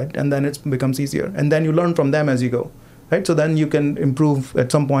to do that, and then it becomes easier. And then you learn from them as you go. Right. So then you can improve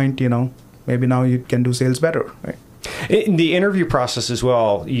at some point, maybe now you can do sales better. Right. In the interview process as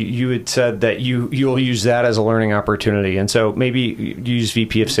well, you had said that you'll use that as a learning opportunity. And so maybe you use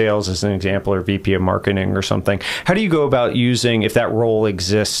VP of sales as an example, or VP of marketing or something. How do you go about using, if that role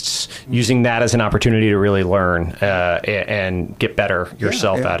exists, using that as an opportunity to really learn and get better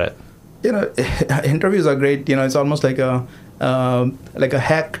yourself at it? Interviews are great. It's almost like a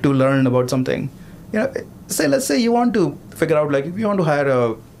hack to learn about something. Let's say you want to figure out, like, if you want to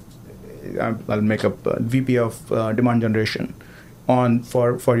hire I'll make up a VP of demand generation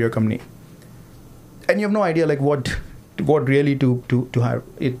for your company, and you have no idea like what really to hire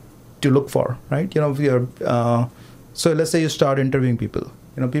it to look for, right? If you're so let's say you start interviewing people.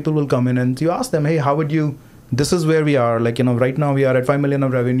 People will come in and you ask them, hey, how would you? This is where we are. Like, right now we are at 5 million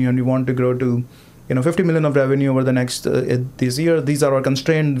of revenue, and we want to grow to 50 million of revenue over the next this year. These are our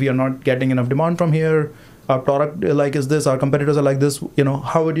constraints. We are not getting enough demand from here. Our product is this. Our competitors are like this.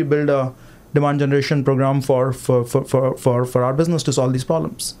 How would you build a demand generation program for our business to solve these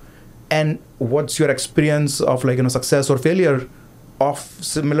problems? And what's your experience of success or failure of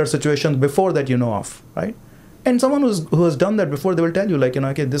similar situations before that of, right? And someone who has done that before, they will tell you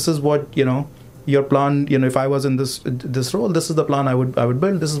okay, this is what your plan. If I was in this role, this is the plan I would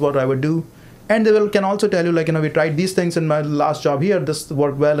build. This is what I would do. And they can also tell you we tried these things in my last job here. This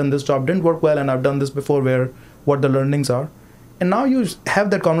worked well, and this job didn't work well, and I've done this before. What the learnings are, and now you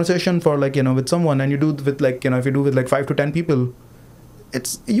have that conversation for with someone, and you do with if you do with 5 to 10 people,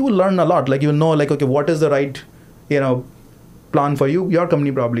 you will learn a lot. You'll know okay, what is the right plan for your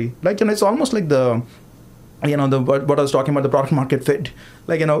company probably. It's almost like the what I was talking about, the product market fit.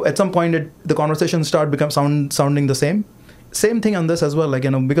 At some point the conversation sounding the same. Same thing on this as well,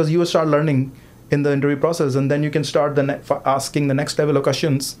 because you will start learning in the interview process, and then you can start asking the next level of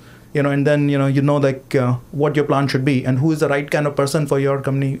questions, and then what your plan should be and who is the right kind of person for your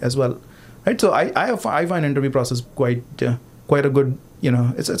company as well, right? So I find interview process quite a good,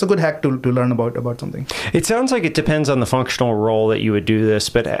 it's a good hack to learn about something. It sounds like it depends on the functional role that you would do this,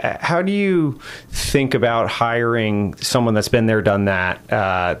 but how do you think about hiring someone that's been there, done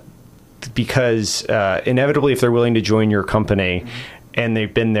that? Because inevitably, if they're willing to join your company and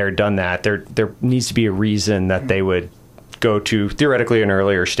they've been there, done that, there needs to be a reason that they would go to theoretically an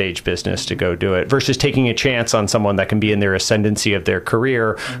earlier stage business to go do it, versus taking a chance on someone that can be in their ascendancy of their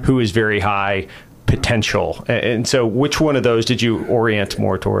career who is very high potential. And so which one of those did you orient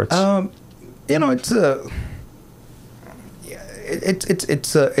more towards? It's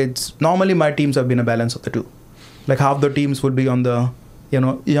normally my teams have been a balance of the two. Like half the teams would be on the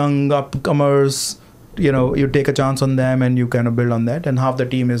young upcomers, you take a chance on them and you kind of build on that. And half the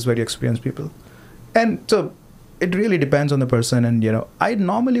team is very experienced people. And so it really depends on the person. And, I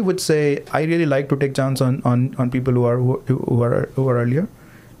normally would say I really like to take chance on people who are earlier.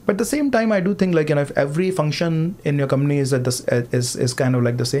 But at the same time, I do think if every function in your company is kind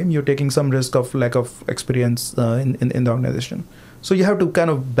of the same, you're taking some risk of lack of experience in the organization. So you have to kind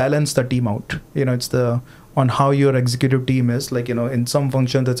of balance the team out. It's on how your executive team is. Like, in some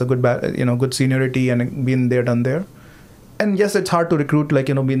functions, it's a good seniority and been there, done there. And yes, it's hard to recruit, like,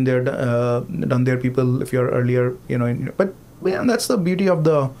 been there, done there people if you're earlier, but that's the beauty of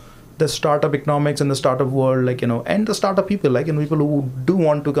the startup economics and the startup world, like, and the startup people, like, people who do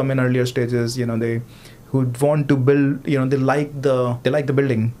want to come in earlier stages, they who want to build, they like the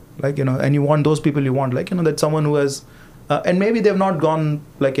building, like, and you want those people, like, that someone who has, and maybe they've not gone,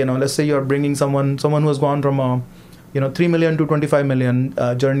 like, let's say you're bringing someone who has gone from a, 3 million to 25 million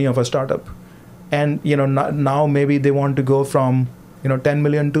journey of a startup. And, now maybe they want to go from, 10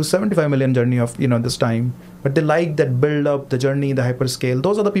 million to 75 million journey of, this time. But they like that build up, the journey, the hyperscale.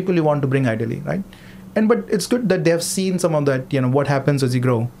 Those are the people you want to bring ideally, right? But it's good that they have seen some of that, what happens as you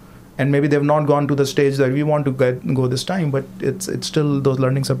grow. And maybe they've not gone to the stage that we want to go this time, but it's still, those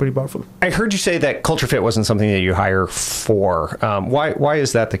learnings are pretty powerful. I heard you say that culture fit wasn't something that you hire for. Why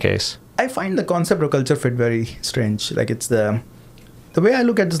is that the case? I find the concept of culture fit very strange. Like, it's the way I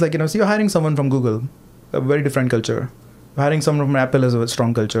look at this, like, so you're hiring someone from Google, a very different culture. You're hiring someone from Apple as a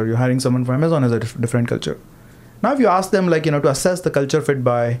strong culture. You're hiring someone from Amazon as a different culture. Now, if you ask them, like, to assess the culture fit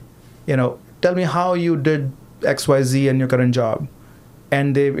by, tell me how you did X, Y, Z in your current job.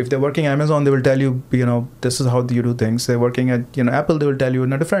 And if they're working at Amazon, they will tell you, this is how you do things. They're working at, Apple, they will tell you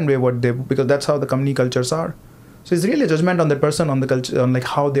in a different way because that's how the company cultures are. So it's really a judgment on that person, on the culture, on like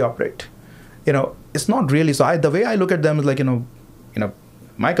how they operate. It's not really. So the way I look at them is like,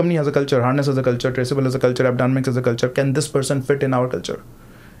 my company has a culture, Harness has a culture, Traceable has a culture, AppDynamics has a culture. Can this person fit in our culture?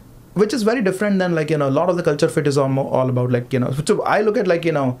 Which is very different than, like, a lot of the culture fit is all about, like, so I look at, like,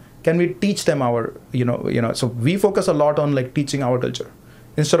 can we teach them our, so we focus a lot on, like, teaching our culture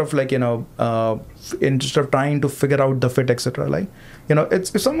instead of, like, instead of trying to figure out the fit, etc. Like,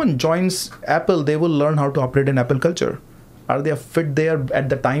 it's, if someone joins Apple, they will learn how to operate in Apple culture. Are they a fit there at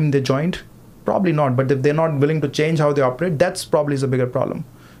the time they joined? Probably not. But if they're not willing to change how they operate, that's probably is a bigger problem.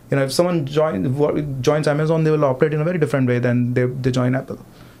 If someone joins Amazon, they will operate in a very different way than they join Apple.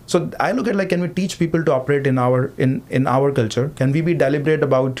 So I look at, like, can we teach people to operate in our culture? Can we be deliberate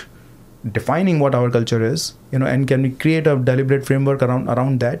about defining what our culture is? And can we create a deliberate framework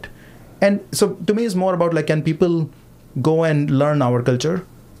around that? And so to me, it's more about, like, can people go and learn our culture,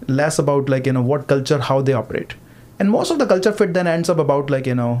 less about, like, what culture, how they operate. And most of the culture fit then ends up about, like,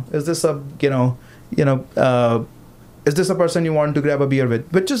 is this a, is this a person you want to grab a beer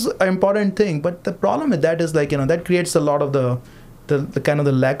with? Which is an important thing. But the problem with that is, like, that creates a lot of the kind of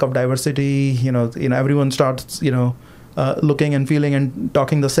the lack of diversity. Everyone starts, looking and feeling and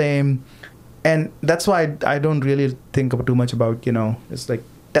talking the same. And that's why I don't really think too much about, it's like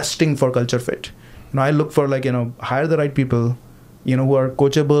testing for culture fit. I look for, like, hire the right people, who are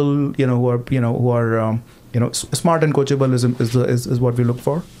coachable, who are smart and coachable is what we look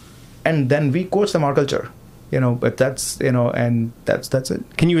for. And then we coach them our culture, but that's, and that's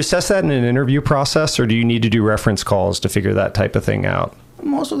it. Can you assess that in an interview process, or do you need to do reference calls to figure that type of thing out?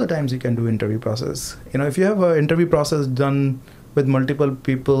 Most of the times you can do interview process. If you have an interview process done with multiple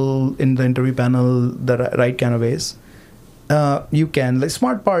people in the interview panel, the right kind of ways, you can. Like,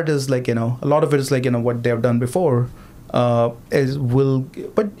 smart part is, like, a lot of it is, like, what they have done before. But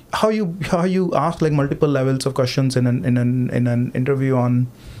how you ask, like, multiple levels of questions in an interview on,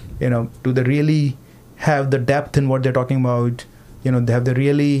 do they really have the depth in what they're talking about? Have they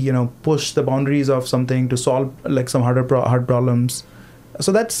really push the boundaries of something to solve, like, some hard problems?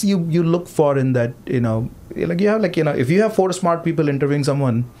 So that's you look for in that, like, you have, like, if you have 4 smart people interviewing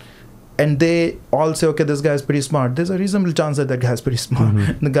someone, and they all say, okay, this guy is pretty smart, there's a reasonable chance that guy is pretty smart,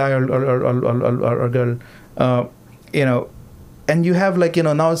 the guy or girl. And you have, like,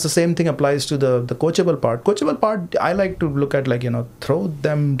 now it's the same thing applies to the coachable part. Coachable part, I like to look at, like, throw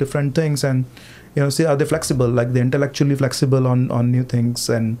them different things and, see, are they flexible? Like, they're intellectually flexible on new things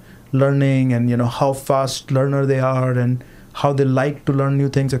and learning, and, how fast learner they are and how they like to learn new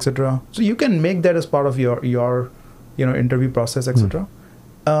things, etc. So you can make that as part of your interview process, etc.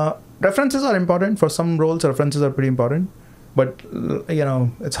 References are important. For some roles, references are pretty important. But,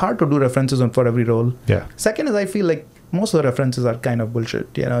 it's hard to do references for every role. Yeah. Second is, I feel like most of the references are kind of bullshit.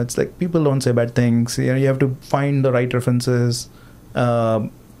 It's like people don't say bad things. You have to find the right references. I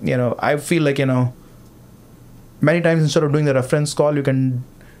feel like, many times instead of doing the reference call, you can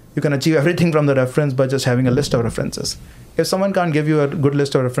achieve everything from the reference by just having a list of references. If someone can't give you a good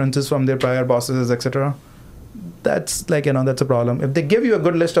list of references from their prior bosses, etc., that's, like, that's a problem. If they give you a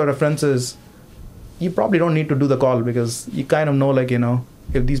good list of references, you probably don't need to do the call, because you kind of know, like,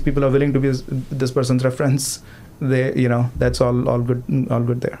 if these people are willing to be this person's reference, that's all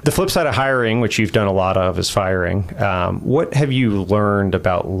good there. The flip side of hiring, which you've done a lot of, is firing. What have you learned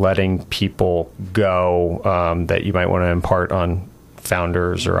about letting people go that you might want to impart on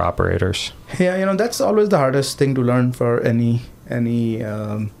founders or operators? Yeah, that's always the hardest thing to learn for any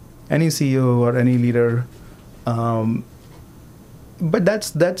CEO or any leader. But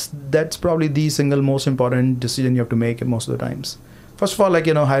that's probably the single most important decision you have to make most of the times. First of all,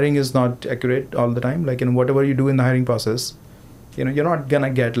 hiring is not accurate all the time. Whatever you do in the hiring process, you're not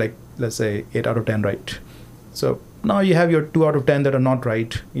gonna get let's say 8 out of 10 right. So now you have your 2 out of 10 that are not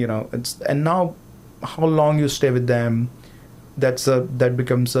right. And now how long you stay with them, that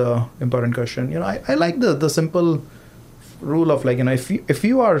becomes a important question. I like the simple rule of if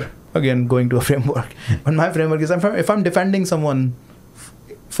you are, again, going to a framework, but my framework is if I'm defending someone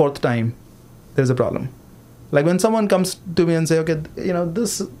fourth time, there's a problem. When someone comes to me and say, okay,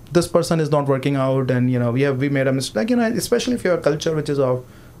 this person is not working out, and we made a mistake, especially if you have a culture which is of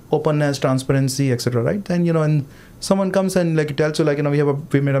openness, transparency, etc., right? And and someone comes and tells you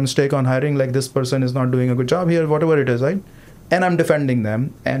we made a mistake on hiring, this person is not doing a good job here, whatever it is, right? And I'm defending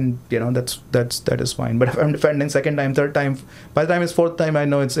them, and that is fine. But if I'm defending second time, third time, by the time it's fourth time, I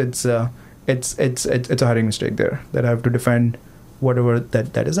know it's a hiring mistake there that I have to defend whatever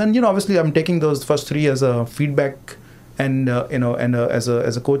that is. And obviously I'm taking those first three as a feedback and as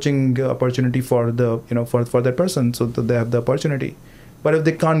a coaching opportunity for the for that person, so that they have the opportunity. But if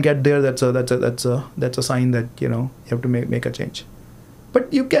they can't get there, that's a sign that you have to make a change.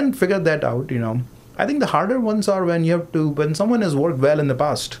 But you can figure that out. I think the harder ones are when someone has worked well in the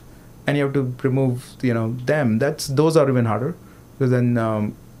past and you have to remove them. Those are even harder, because then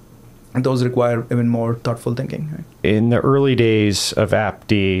those require even more thoughtful thinking. Right? In the early days of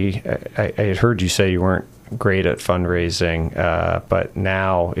AppD, I had heard you say you weren't great at fundraising, but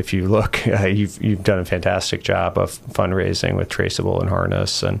now if you look, you've done a fantastic job of fundraising with Traceable and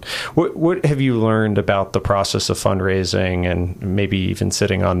Harness. And what have you learned about the process of fundraising, and maybe even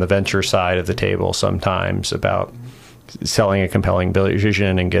sitting on the venture side of the table sometimes, about selling a compelling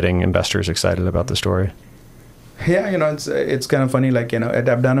vision and getting investors excited about the story? Yeah, it's kind of funny. At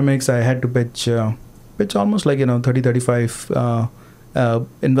AppDynamics, I had to pitch almost 30, 35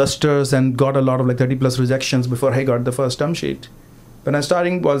 investors, and got a lot of 30 plus rejections before I got the first term sheet. When I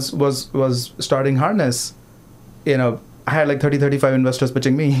was starting Harness, I had 30, 35 investors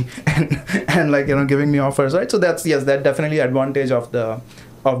pitching me and giving me offers, right? So that definitely advantage of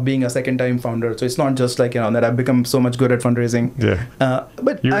being a second time founder. So it's not just that I've become so much good at fundraising. Yeah.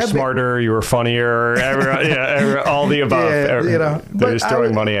 But you were smarter, you were funnier, all the above. They're just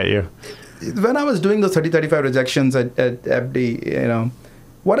throwing money at you. When I was doing those 30, 35 rejections at AppD,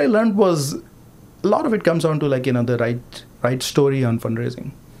 what I learned was a lot of it comes down to the right story on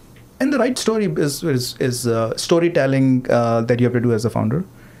fundraising. And the right story is storytelling that you have to do as a founder.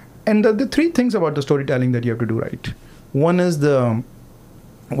 And the three things about the storytelling that you have to do right. One is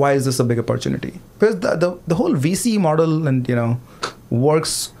why is this a big opportunity? Because the whole VC model and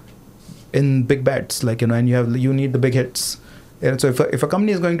works in big bets, and you need the big hits. And so if a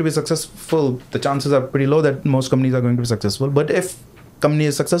company is going to be successful, the chances are pretty low that most companies are going to be successful. But if company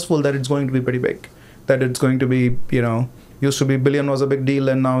is successful, that it's going to be pretty big. That it's going to be, used to be billion was a big deal,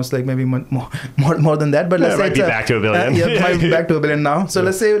 and now it's maybe more than that. But let's say it might be back to $1 billion. It might be back to $1 billion now. So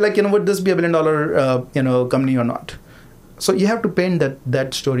let's say would this be $1 billion company or not? So you have to paint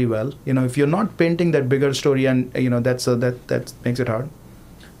that story well. If you're not painting that bigger story, and that makes it hard.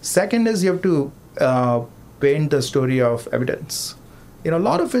 Second is you have to paint the story of evidence. A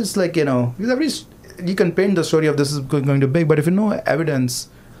lot of it's because you can paint the story of this is going to be big, but if you know evidence,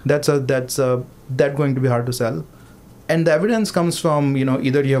 that's going to be hard to sell. And the evidence comes from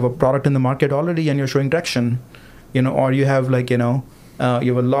either you have a product in the market already and you're showing traction, or you have you have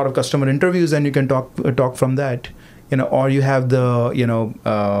a lot of customer interviews and you can talk from that, or you have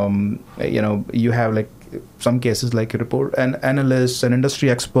you have some cases report and analysts and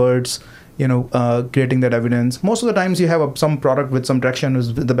industry experts. Creating that evidence. Most of the times you have some product with some traction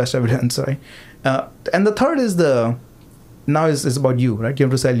is the best evidence, right? And the third is is about you, right? You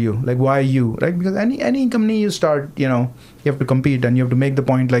have to sell you, why you, right? Because any company you start, you have to compete and you have to make the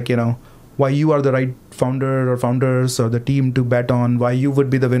point, why you are the right founder or founders or the team to bet on, why you would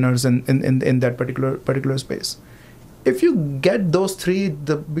be the winners in that particular space. If you get those three,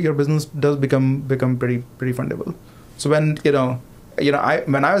 your business does become pretty fundable. So when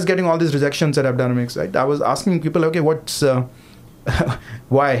when I was getting all these rejections at AppDynamics, right, I was asking people, okay, what's why?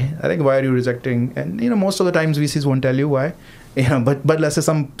 Why are you rejecting? And most of the times VCs won't tell you why. But let's say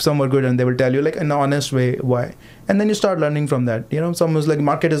some were good and they will tell you in an honest way why. And then you start learning from that. Some was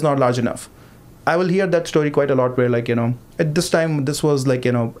market is not large enough. I will hear that story quite a lot where like, at this time, this was like,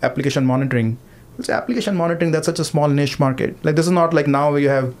 application monitoring. It's application monitoring, that's such a small niche market. Like this is not like now where you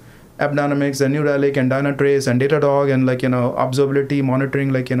have AppDynamics and New Relic and Dynatrace and Datadog and like, observability monitoring,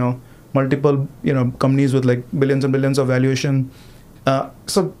 like, multiple, companies with like billions and billions of valuation.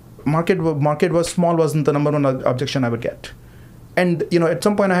 So market was small, wasn't the number one objection I would get. And, at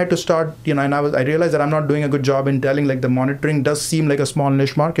some point I had to start, and I realized that I'm not doing a good job in telling like the monitoring does seem like a small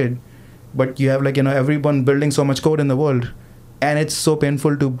niche market, but you have like, everyone building so much code in the world. And it's so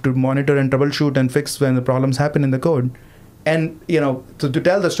painful to monitor and troubleshoot and fix when the problems happen in the code. And, to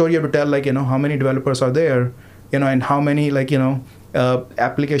tell the story, you have to tell like, how many developers are there, and how many like,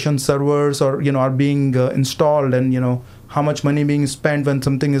 application servers or, are being installed, and, how much money being spent when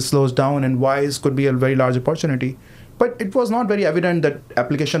something is slows down, and why this could be a very large opportunity. But it was not very evident that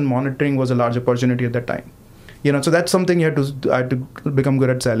application monitoring was a large opportunity at that time. So that's something I had to become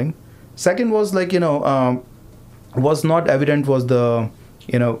good at selling. Second was like, was not evident was the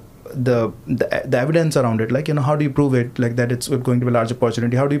evidence around it. Like, how do you prove it? Like that it's going to be a large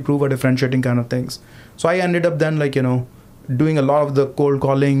opportunity. How do you prove a differentiating kind of things? So I ended up then like, doing a lot of the cold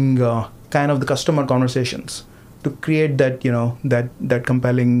calling, kind of the customer conversations to create that, that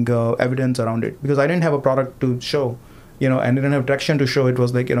compelling evidence around it. Because I didn't have a product to show, and I didn't have traction to show. It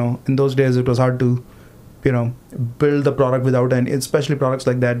was like, in those days it was hard to, build the product without any, especially products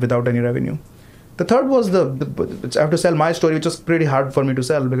like that without any revenue. The third was I have to sell my story, which was pretty hard for me to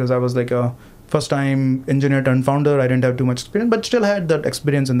sell because I was like a first-time engineer turned founder. I didn't have too much experience, but still had that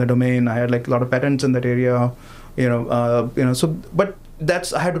experience in the domain. I had like a lot of patents in that area, So, but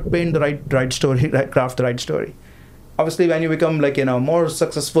I had to paint the right story, craft the right story. Obviously, when you become like more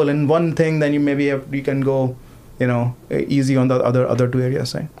successful in one thing, then you can go easy on the other two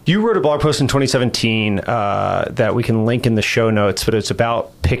areas. Right? You wrote a blog post in 2017 that we can link in the show notes, but it's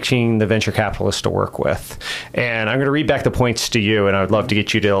about pitching the venture capitalists to work with. And I'm going to read back the points to you, and I would love to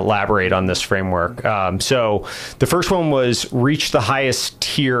get you to elaborate on this framework. So the first one was reach the highest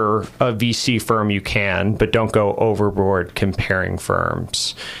tier of VC firm you can, but don't go overboard comparing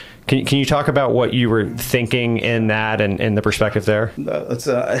firms. Can you talk about what you were thinking in that and the perspective there? It's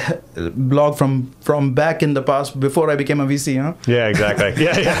a blog from back in the past before I became a VC, huh? Yeah, exactly.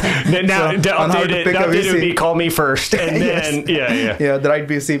 Yeah. Now, so updated me, call me first, and then yes. Yeah, the right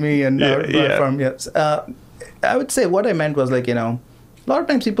VC me and firm. Yes. I would say what I meant was like a lot of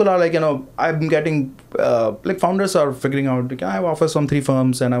times people are like I'm getting like founders are figuring out I have offers from 3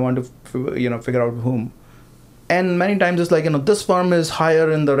 firms and I want to figure out whom. And many times it's like, this firm is higher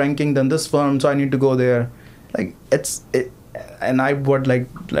in the ranking than this firm, so I need to go there. Like and I would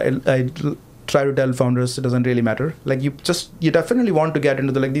I try to tell founders it doesn't really matter. Like you definitely want to get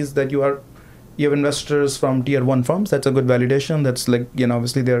into the these that you have investors from tier 1 firms. That's a good validation. That's like,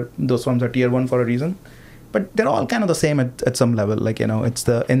 obviously those firms are tier 1 for a reason, but they're all kind of the same at some level. Like, it's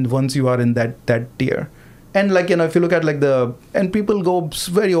and once you are in that tier. And like, if you look at like and people go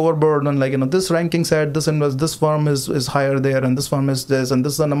very overboard on like, this ranking said this firm is higher there, and this firm is this, and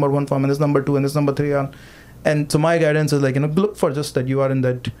this is the number 1 firm, and this number 2, and this number 3. And so my guidance is like, look for just that you are in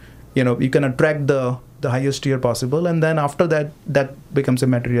that, you can attract the highest tier possible. And then after that becomes a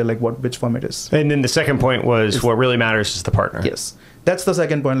material, like which firm it is. And then the second point was what really matters is the partner. Yes. That's the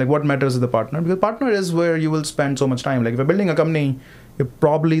second point. Like what matters is the partner, because partner is where you will spend so much time. Like if you're building a company,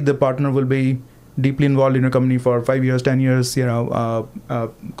 probably the partner will be deeply involved in your company for 5 years, 10 years,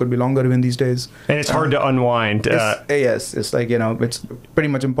 could be longer even these days. And it's hard to unwind. Yes, it's like, it's pretty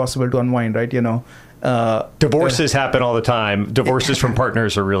much impossible to unwind, right? Divorces happen all the time. Divorces from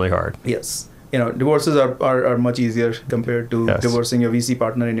partners are really hard. Yes. Divorces are much easier compared to divorcing your VC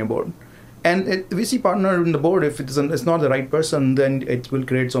partner in your board. And VC partner in the board, if it's not the right person, then it will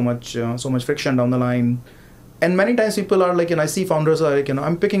create so much friction down the line. And many times people are like, I see founders are like,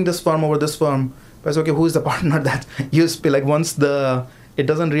 I'm picking this firm over this firm. But it's okay, who is the partner that you be like it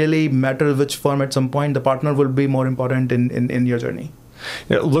doesn't really matter which firm at some point, the partner will be more important in your journey.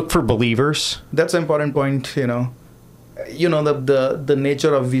 Look for believers. That's an important point, the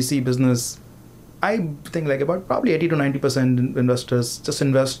nature of VC business. I think like about probably 80 to 90% investors just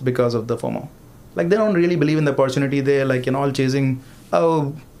invest because of the FOMO. Like they don't really believe in the opportunity. They're like, all chasing,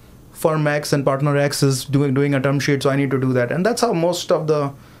 firm X and partner X is doing a term sheet, so I need to do that. And that's how most of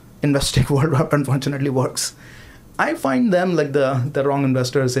the investing world unfortunately works. I find them like the wrong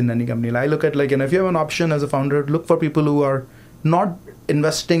investors in any company. I look at like, if you have an option as a founder, look for people who are not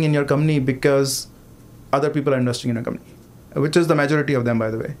investing in your company because other people are investing in your company, which is the majority of them, by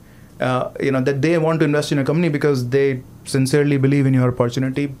the way. That they want to invest in a company because they sincerely believe in your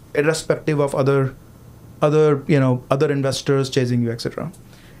opportunity, irrespective of other investors chasing you, etc.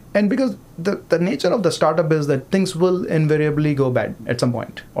 And because the nature of the startup is that things will invariably go bad at some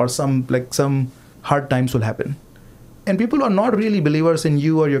point, or some hard times will happen. And people who are not really believers in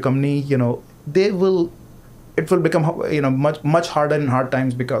you or your company, it will become, much harder in hard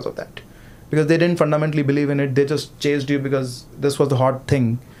times because of that. Because they didn't fundamentally believe in it. They just chased you because this was the hot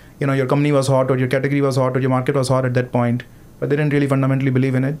thing. Your company was hot, or your category was hot, or your market was hot at that point, but they didn't really fundamentally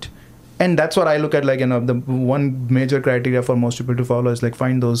believe in it. And that's what I look at, the one major criteria for most people to follow is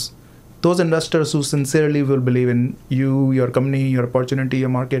find those investors who sincerely will believe in you, your company, your opportunity, your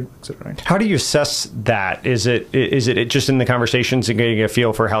market, etc. Right? How do you assess that? Is it just in the conversations and getting a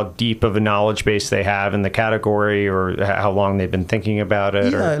feel for how deep of a knowledge base they have in the category, or how long they've been thinking about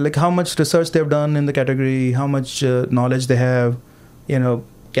it? Yeah, or? How much research they've done in the category, how much knowledge they have,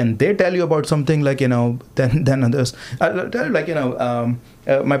 can they tell you about something than others? I'll tell you,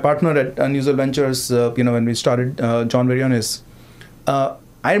 my partner at Unusual Ventures, when we started, John Varionis,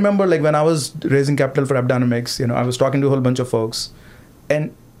 I remember when I was raising capital for AppDynamics, I was talking to a whole bunch of folks,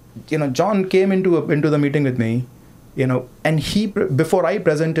 and John came into the meeting with me, and before I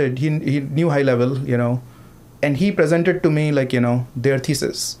presented, he knew high level, and he presented to me their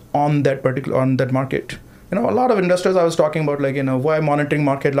thesis on that market. A lot of investors I was talking about why monitoring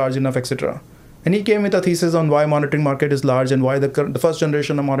market large enough, etc. And he came with a thesis on why monitoring market is large, and why the first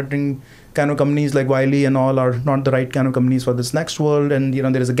generation of monitoring kind of companies like Wiley and all are not the right kind of companies for this next world. And,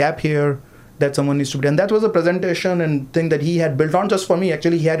 there is a gap here that someone needs to be. And that was a presentation and thing that he had built, not just for me.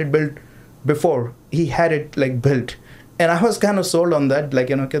 Actually, he had it built before. He had it built. And I was kind of sold on that.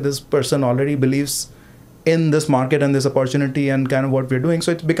 Okay, this person already believes in this market and this opportunity and kind of what we're doing.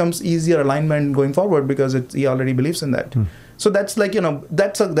 So it becomes easier alignment going forward because he already believes in that. So that's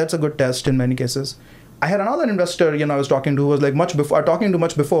that's a good test in many cases. I had another investor, I was talking to, who was much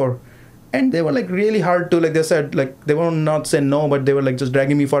before, and they were really hard to, they said, they were not saying no, but they were just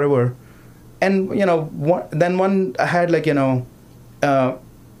dragging me forever. And, then I had 2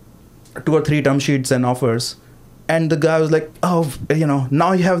 or 3 term sheets and offers. And the guy was like, oh,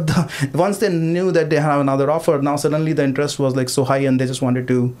 now you have once they knew that they have another offer, now suddenly the interest was so high, and they just wanted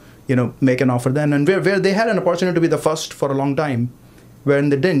to, make an offer then. And where they had an opportunity to be the first for a long time, wherein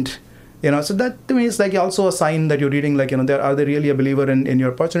they didn't, so that to me is also a sign that you're reading, are they really a believer in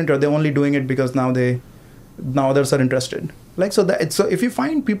your opportunity, or they're only doing it because now others are interested. So if you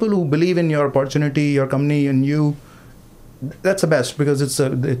find people who believe in your opportunity, your company, and you, that's the best, because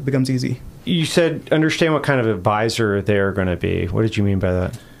it becomes easy. You said understand what kind of advisor they're going to be. What did you mean by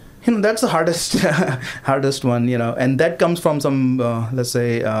that? That's the hardest one, and that comes from some, let's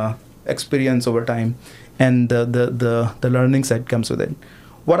say, experience over time, and the learning set comes with it.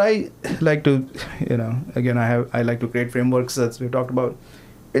 What I like to, again, I like to create frameworks, as we talked about.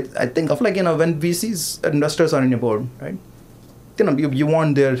 I think of when VCs, investors are in your board, right? You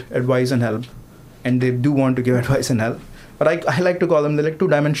want their advice and help, and they do want to give advice and help. But I like to call them,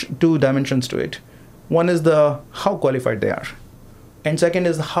 two dimensions to it. One is how qualified they are. And second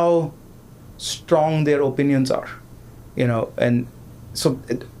is how strong their opinions are. And so,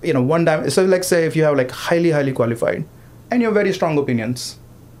 so let's say if you have highly qualified and you have very strong opinions,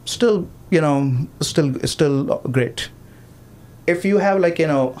 still great. If you have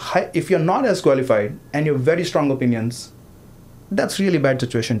if you're not as qualified and you have very strong opinions, that's really bad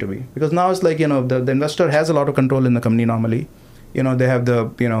situation to be, because now it's the investor has a lot of control in the company normally. They have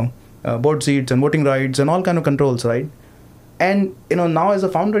the board seats and voting rights and all kind of controls, right? And now as a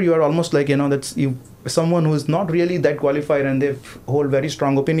founder, you are almost that's someone who is not really that qualified and they hold very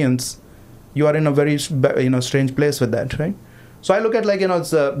strong opinions. You are in a very strange place with that, right? So I look at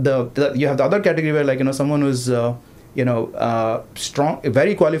it's you have the other category where someone who is strong,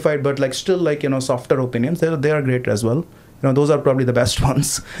 very qualified, but still softer opinions. They are great as well. Those are probably the best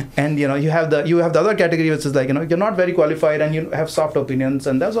ones. And you have the other category, which is you're not very qualified and you have soft opinions,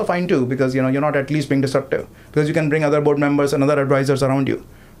 and that's all fine too, because you're not at least being disruptive, because you can bring other board members and other advisors around you.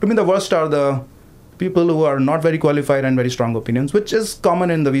 To me, the worst are the people who are not very qualified and very strong opinions, which is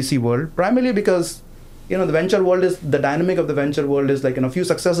common in the VC world, primarily because the venture world is, the dynamic of the venture world is a few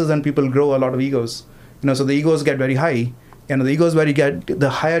successes and people grow a lot of egos. So the egos get very high. The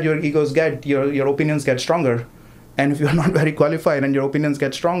higher your egos get, your opinions get stronger. And if you're not very qualified and your opinions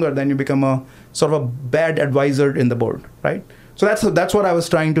get stronger, then you become a sort of a bad advisor in the board, right? So that's what I was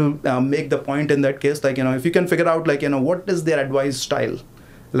trying to make the point in that case. If you can figure out what is their advice style,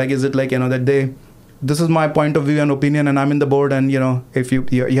 is it that this is my point of view and opinion, and I'm in the board, and if you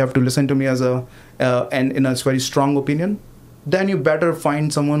have to listen to me as and in a very strong opinion, then you better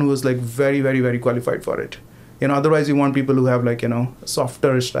find someone who is very, very, very qualified for it. Otherwise you want people who have like,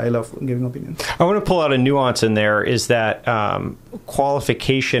 softer style of giving opinions. I want to pull out a nuance in there is that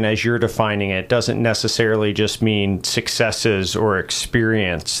qualification as you're defining it doesn't necessarily just mean successes or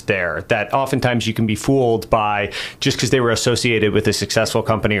experience there. That oftentimes you can be fooled by just because they were associated with a successful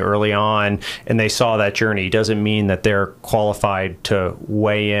company early on and they saw that journey doesn't mean that they're qualified to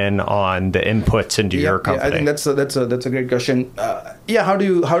weigh in on the inputs into your company. I think that's a great question. How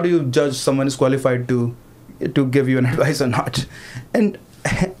do you judge someone is qualified to give you an advice or not? And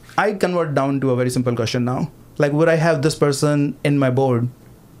I convert down to a very simple question now. Like, would I have this person in my board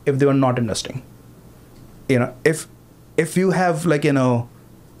if they were not investing? If you have like,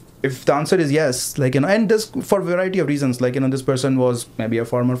 if the answer is yes, like, and this for a variety of reasons, like, this person was maybe a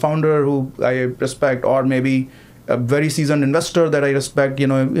former founder who I respect, or maybe a very seasoned investor that I respect,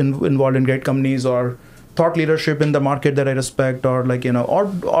 involved in great companies, or thought leadership in the market that I respect, or like,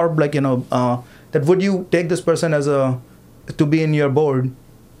 that would you take this person to be in your board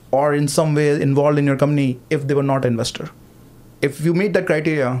or in some way involved in your company if they were not an investor? If you meet that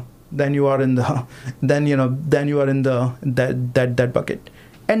criteria, then you are in the that bucket.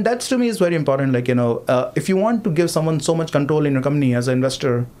 And that's, to me, is very important. Like, if you want to give someone so much control in your company as an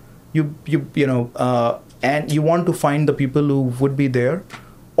investor, and you want to find the people who would be there,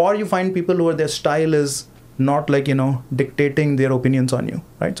 or you find people who their style is not like, dictating their opinions on you,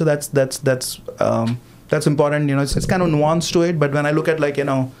 right? So that's important. It's kind of nuanced to it. But when I look at like,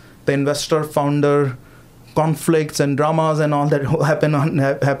 the investor founder conflicts and dramas and all that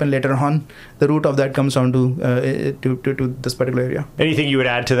happen later on, the root of that comes down to this particular area. Anything you would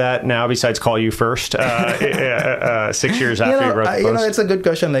add to that now besides call you first 6 years after you wrote the post? It's a good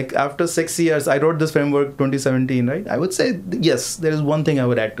question. Like, after 6 years, I wrote this framework 2017, right? I would say yes, there is one thing I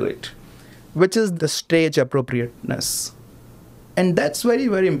would add to it, which is the stage appropriateness. And that's very,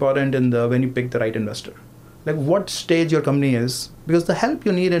 very important when you pick the right investor. Like, what stage your company is, because the help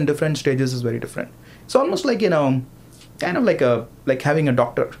you need in different stages is very different. It's almost like, kind of like having a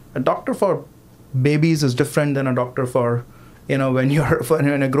doctor. A doctor for babies is different than a doctor for, when you're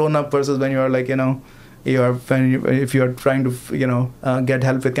a grown up versus when you're like, if you're trying to, get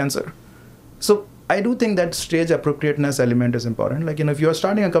help with cancer. So I do think that stage appropriateness element is important. Like, if you're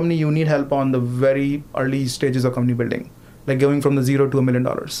starting a company, you need help on the very early stages of company building, like going from the $0 to $1 million.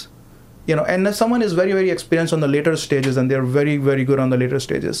 And if someone is very, very experienced on the later stages and they're very, very good on the later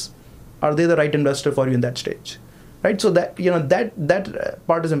stages, are they the right investor for you in that stage, right? So that, that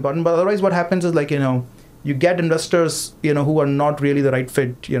part is important. But otherwise, what happens is like, you get investors, who are not really the right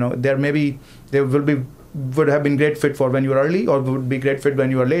fit. They would have been great fit for when you were early, or would be great fit when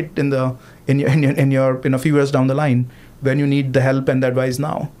you are late in a few years down the line when you need the help and the advice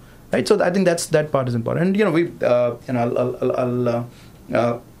now, right? So I think that part is important. And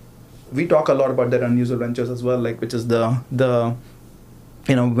we talk a lot about that on User Ventures as well, like, which is when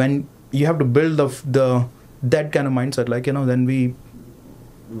you have to build that kind of mindset, like, then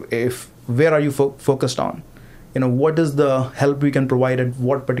where are you focused on? What is the help we can provide at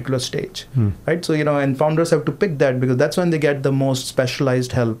what particular stage, right? So, and founders have to pick that, because that's when they get the most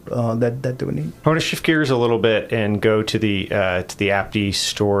specialized help that they will need. I want to shift gears a little bit and go to the AppD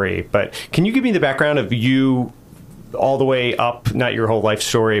story, but can you give me the background of you all the way up, not your whole life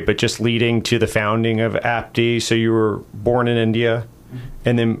story, but just leading to the founding of AppD? So you were born in India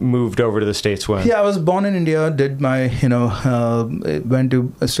and then moved over to the States when? Yeah, I was born in India, did my, went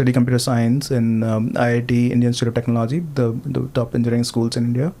to study computer science in IIT, Indian Institute of Technology, the top engineering schools in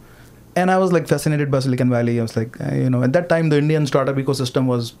India. And I was like fascinated by Silicon Valley. I was like, at that time, the Indian startup ecosystem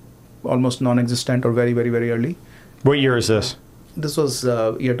was almost non-existent or very, very, very early. What year is this? This was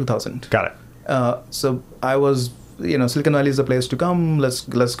year 2000. Got it. So I was, Silicon Valley is the place to come.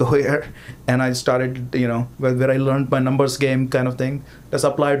 Let's go here. And I started, where I learned my numbers game kind of thing. Let's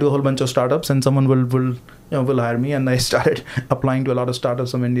apply to a whole bunch of startups, and someone will hire me. And I started applying to a lot of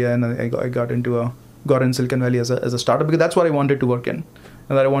startups from India, and I got in Silicon Valley as a startup, because that's what I wanted to work in.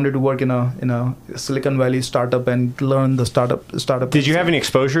 And that I wanted to work in a Silicon Valley startup and learn the startup. Did you have any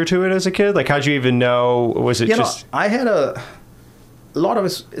exposure to it as a kid? Like, how'd you even know? Was it just? I had a lot of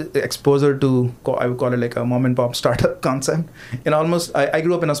exposure to, I would call it like a mom and pop startup concept. I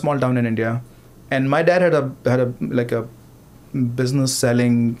grew up in a small town in India, and my dad had a business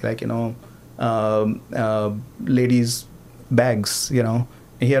selling ladies bags. He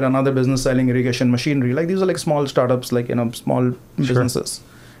had another business selling irrigation machinery. Like, these are like small startups, small businesses. Sure.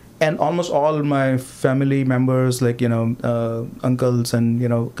 And almost all my family members, uncles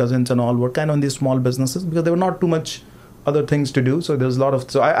and cousins and all, were kind of in these small businesses, because there were not too much other things to do. So there's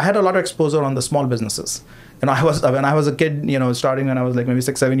I had a lot of exposure on the small businesses. When I was a kid, starting when I was like maybe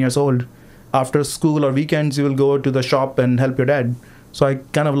 6-7 years old, after school or weekends, you will go to the shop and help your dad. So I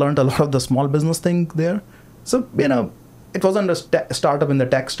kind of learned a lot of the small business thing there. So, it wasn't a startup in the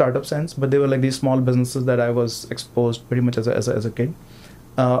tech startup sense, but they were like these small businesses that I was exposed pretty much as a kid.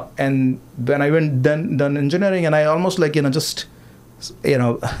 And when I went done engineering, and I almost like, I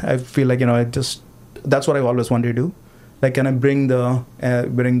feel like, that's what I always wanted to do. Like, can I bring the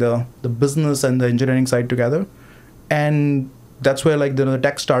business and the engineering side together? And that's where like the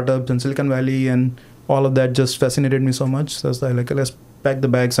tech startups in Silicon Valley and all of that just fascinated me so much. So I was like, let's pack the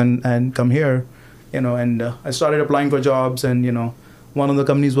bags and come here, and I started applying for jobs. And, one of the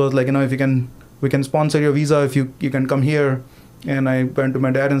companies was like, if we can sponsor your visa if you can come here. And I went to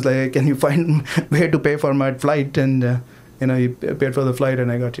my dad and was like, can you find way to pay for my flight? And, he paid for the flight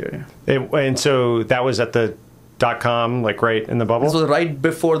and I got here. Yeah. And so that was at the .com, like right in the bubble? This was right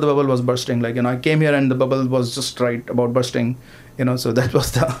before the bubble was bursting. Like, I came here and the bubble was just right about bursting, so that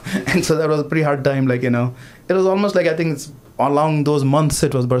was and so that was a pretty hard time. Like, it was almost like, I think it's along those months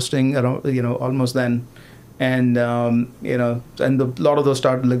it was bursting around, almost then. And, and a lot of those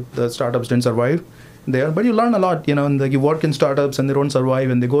the startups didn't survive there, but you learn a lot, and you work in startups and they don't survive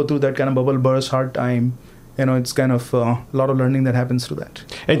and they go through that kind of bubble burst, hard time. It's kind of a lot of learning that happens through that.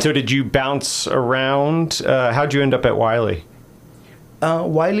 And so did you bounce around? How'd you end up at Wiley?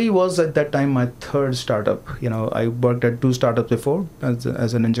 Wiley was at that time my third startup. I worked at 2 startups before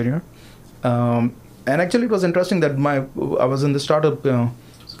as an engineer. And actually it was interesting that I was in the startup, a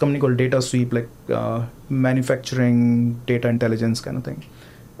company called Data Sweep, like manufacturing data intelligence kind of thing.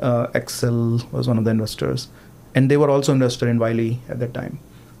 Excel was one of the investors. And they were also invested in Wiley at that time.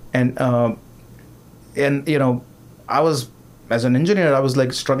 And I was, as an engineer, I was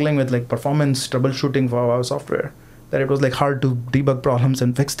like struggling with like performance troubleshooting for our software, that it was like hard to debug problems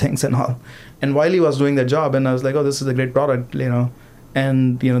and fix things and all. And Wiley was doing that job, and I was like, oh, this is a great product,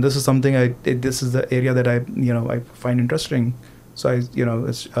 and this is something this is the area that I find interesting. So I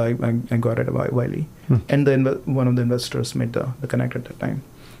got it about Wiley, and one of the investors made the connect at that time,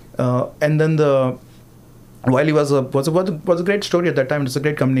 and then Wiley was a great story at that time. It's a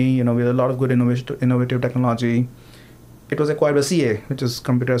great company, with a lot of good innovative technology. It was acquired by CA, which is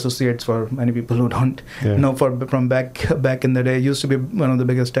Computer Associates for many people who don't know. From back in the day, it used to be one of the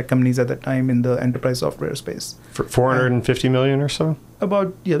biggest tech companies at that time in the enterprise software space. For 450 million or so?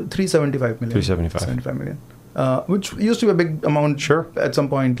 About 375 million. 375 million. Which used to be a big amount. Sure. At some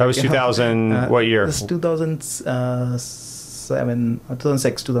point. That was 2000. What year? This 2007,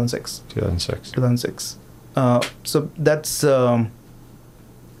 2006. 2006. So that's,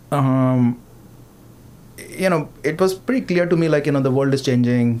 it was pretty clear to me, like, the world is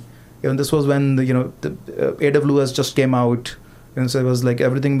changing. This was when the AWS just came out. So it was like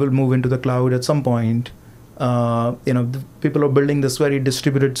everything will move into the cloud at some point. The people are building this very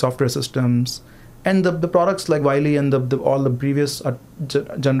distributed software systems. And the products like Wiley and all the previous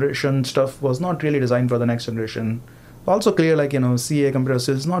generation stuff was not really designed for the next generation. Also clear, like, CA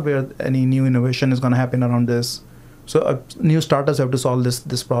compressors is not where any new innovation is going to happen around this. So new startups have to solve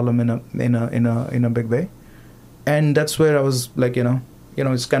this problem in a big way. And that's where I was like,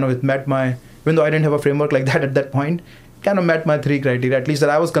 it's kind of, it met my, even though I didn't have a framework like that at that point, kind of met my 3 criteria, at least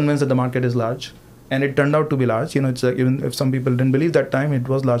that I was convinced that the market is large. And it turned out to be large. It's even if some people didn't believe that time, it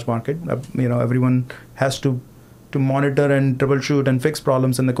was large market. Everyone has to monitor and troubleshoot and fix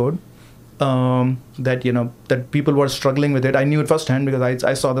problems in the code. That people were struggling with it. I knew it firsthand because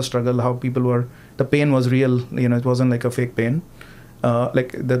I saw the struggle, how people were, the pain was real, it wasn't like a fake pain.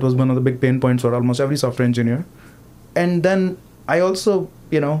 Like that was one of the big pain points for almost every software engineer. And then I also,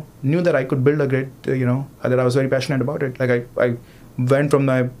 knew that I could build a great, that I was very passionate about it. Like I went from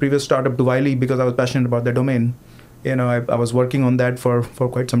my previous startup to Wiley because I was passionate about the domain. I was working on that for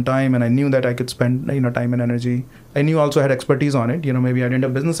quite some time, and I knew that I could spend time and energy. I knew also I had expertise on it. Maybe I didn't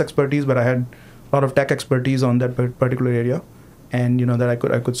have business expertise, but I had a lot of tech expertise on that particular area, and that I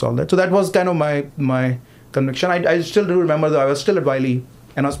could solve that. So that was kind of my conviction. I still do remember that I was still at Wiley,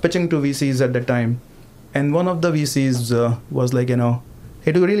 and I was pitching to VCs at that time, and one of the VCs was like, hey,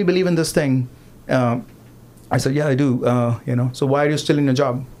 do you really believe in this thing? I said, yeah, I do. So why are you still in your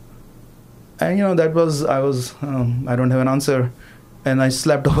job? And I don't have an answer, and I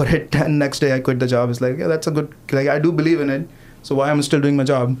slept over it. And next day I quit the job. It's like, yeah, that's a good. Like, I do believe in it. So why am I still doing my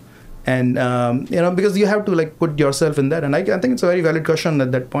job? And because you have to like put yourself in that. And I think it's a very valid question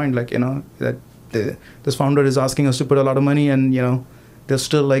at that point. Like, that this founder is asking us to put a lot of money, and they're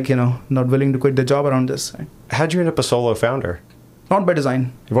still like not willing to quit their job around this. Right? How'd you end up a solo founder? Not by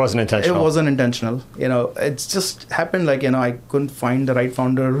design. It wasn't intentional. It wasn't intentional. It's just happened. Like I couldn't find the right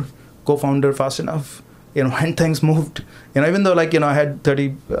co-founder fast enough. and things moved, even though like, I had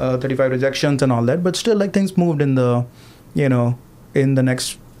 35 rejections and all that, but still like things moved in the, in the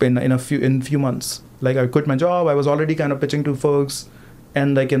next, in few months. Like I quit my job. I was already kind of pitching to folks.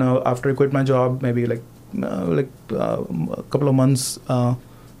 And like, after I quit my job, maybe like a couple of months,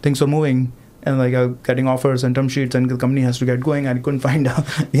 things were moving. And like getting offers and term sheets, and the company has to get going. I couldn't find,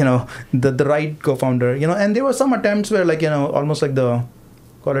 the right co-founder, and there were some attempts where like, almost like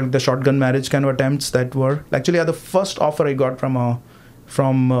call it the shotgun marriage kind of attempts that were actually the first offer I got from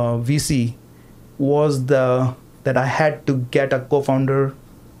VC was that I had to get a co-founder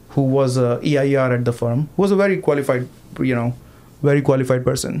who was a EIR at the firm, who was a very qualified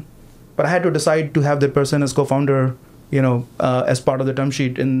person. But I had to decide to have that person as co-founder, as part of the term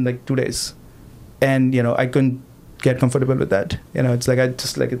sheet in like 2 days. And, I couldn't get comfortable with that. It's like,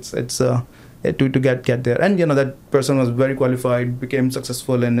 to get there. And, that person was very qualified, became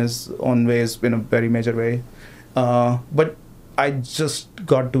successful in his own ways in a very major way. But I just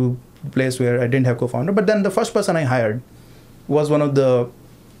got to a place where I didn't have co-founder. But then the first person I hired was one of the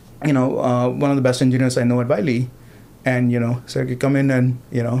best engineers I know at Wiley. And, so he come in and,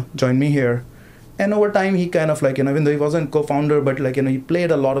 join me here. And over time, he kind of like, even though he wasn't co-founder, but like, he played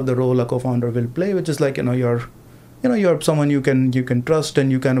a lot of the role a co-founder will play, which is like, you're someone you can trust,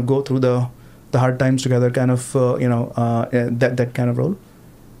 and you kind of go through the hard times together kind of, that kind of role.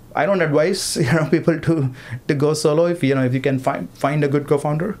 I don't advise, people to go solo if you can find a good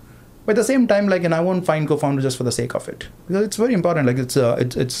co-founder. But at the same time, like, I won't find co-founder just for the sake of it, because it's very important. Like it's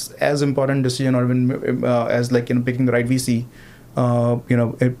as important decision, or even as like, picking the right VC. A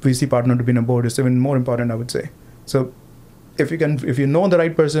VC partner to be on a board is even more important, I would say. So if you know the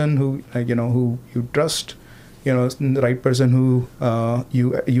right person who who you trust, the right person who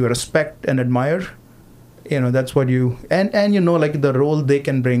you respect and admire, that's what you and like the role they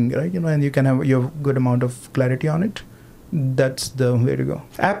can bring, right? And you have a good amount of clarity on it. That's the way to go.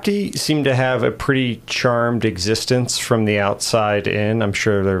 AppD seemed to have a pretty charmed existence from the outside in. I'm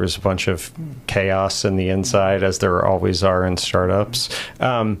sure there was a bunch of chaos in the inside, as there always are in startups.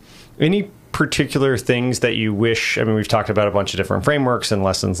 Any particular things that you wish, we've talked about a bunch of different frameworks and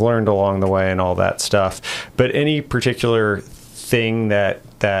lessons learned along the way and all that stuff, but any particular thing that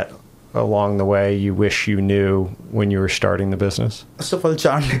along the way you wish you knew when you were starting the business? First of all,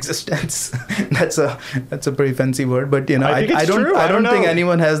 charmed existence. That's a pretty fancy word, but I don't think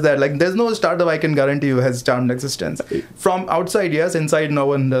anyone has that. Like, there's no startup I can guarantee you has charmed existence. From outside, yes. Inside, no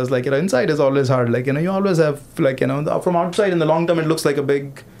one does. Like, inside is always hard. Like, you always have, like, from outside in the long term, it looks like a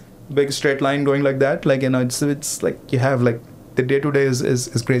big straight line going like that. Like, it's like you have like the day to day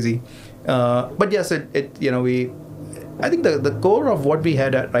is crazy. But yes, I think the core of what we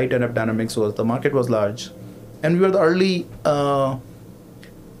had at AppDynamics was the market was large, and we were the early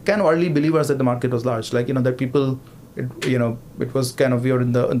believers that the market was large. Like, that people, it was kind of, we were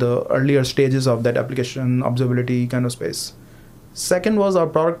in the earlier stages of that application observability kind of space. Second was our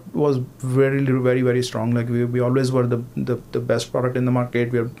product was very, very, very strong. Like we always were the best product in the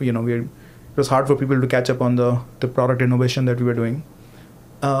market. It was hard for people to catch up on the product innovation that we were doing.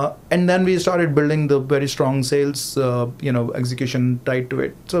 And then we started building the very strong sales, execution tied to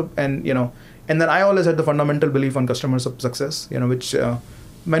it. So, and then I always had the fundamental belief on customer success, which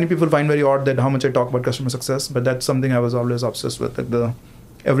many people find very odd that how much I talk about customer success, but that's something I was always obsessed with. That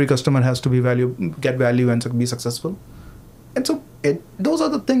every customer has to get value and be successful. And so those are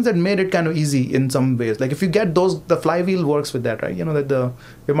the things that made it kind of easy in some ways. Like if you get those, the flywheel works with that, right? That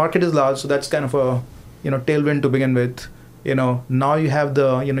your market is large, so that's kind of a tailwind to begin with. Now you have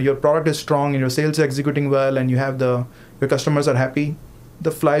your product is strong and your sales are executing well, and you have your customers are happy.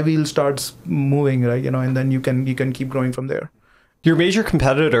 The flywheel starts moving, right? And then you can keep growing from there. Your major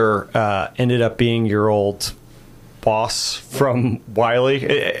competitor ended up being your old boss from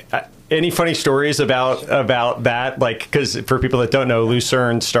Wiley. Any funny stories about that? Like, because for people that don't know,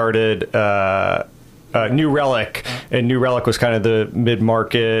 Lucerne started New Relic, and New Relic was kind of the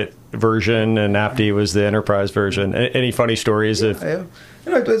mid-market version, and AppD was the enterprise version. Any funny stories? Yeah.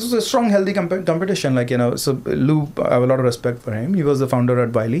 It was a strong, healthy competition. Like, so Lou, I have a lot of respect for him. He was the founder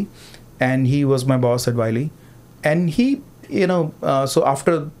at Wiley, and he was my boss at Wiley. And he, so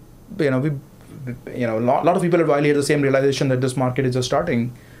after, we, a lot of people at Wiley had the same realization that this market is just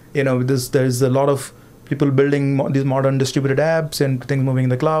starting. There's a lot of people building these modern distributed apps and things moving in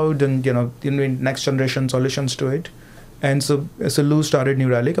the cloud, and next generation solutions to it. And so Lou started New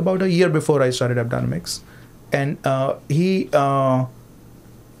Relic about a year before I started AppDynamics, and he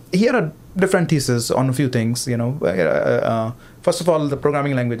had a different thesis on a few things. First of all, the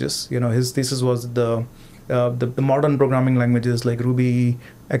programming languages. His thesis was that the modern programming languages like Ruby,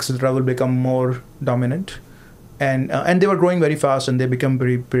 etc., will become more dominant, and they were growing very fast, and they become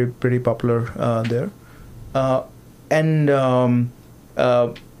pretty popular there,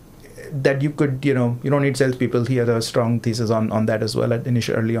 that you could, you don't need salespeople. He had a strong thesis on that as well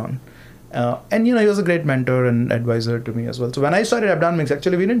early on. And he was a great mentor and advisor to me as well. So when I started AppDynamics,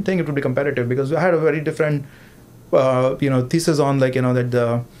 actually we didn't think it would be competitive, because I had a very different thesis on that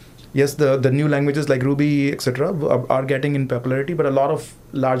the new languages like Ruby, etc., are getting in popularity, but a lot of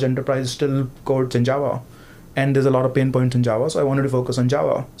large enterprises still codes in Java, and there's a lot of pain points in Java. So I wanted to focus on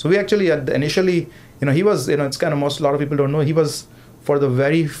Java. So we actually initially, he was, it's kind of a lot of people don't know, he was for the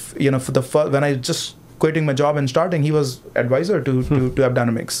very, when I just quitting my job and starting, he was advisor to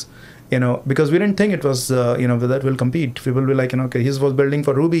AppDynamics. Because we didn't think it was, that will compete. People will like, okay, he was building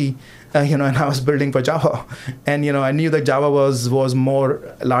for Ruby, and I was building for Java. And, I knew that Java was more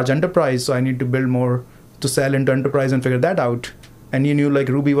large enterprise, so I need to build more to sell into enterprise and figure that out. And he knew like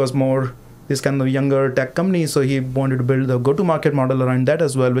Ruby was more this kind of younger tech company, so he wanted to build the go-to-market model around that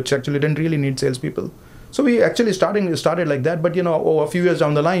as well, which actually didn't really need salespeople. So we actually started like that. But, a few years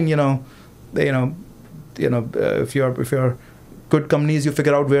down the line, if you're good companies, you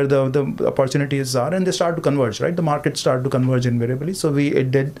figure out where the opportunities are, and they start to converge, right? The markets start to converge invariably. So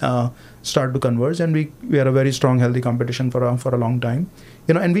it did start to converge, and we had a very strong, healthy competition for a long time.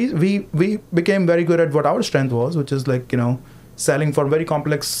 And we became very good at what our strength was, which is like, selling for very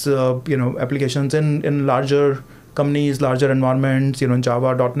complex, applications in larger companies, larger environments,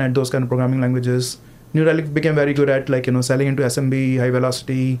 Java, .NET, those kind of programming languages. New Relic became very good at selling into SMB, high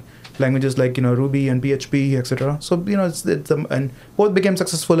velocity languages like Ruby and PHP, etc. So and both became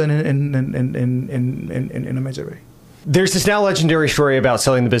successful in a major way. There's this now legendary story about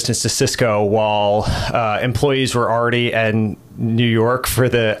selling the business to Cisco while employees were already in New York for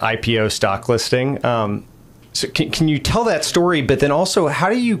the IPO stock listing. So can you tell that story? But then also, how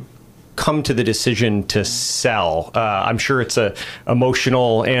do you come to the decision to sell? I'm sure it's a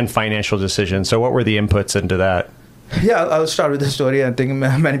emotional and financial decision. So what were the inputs into that? Yeah, I'll start with the story. I think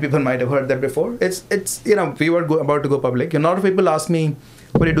many people might have heard that before. It's we were about to go public. A lot of people ask me,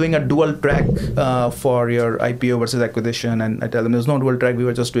 were you doing a dual track for your IPO versus acquisition? And I tell them there's no dual track. We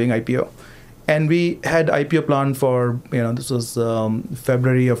were just doing IPO. And we had IPO plan for, this was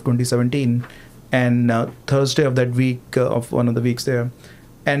February of 2017. And Thursday of that week, of one of the weeks there.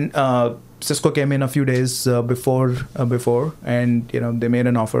 And Cisco came in a few days before, and they made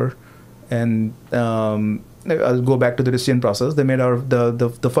an offer. And I'll go back to the decision process. They made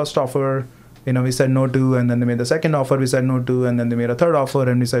the first offer, we said no to, and then they made the second offer, we said no to, and then they made a third offer,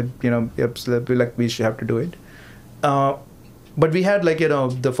 and we said, yep, we should have to do it. But we had for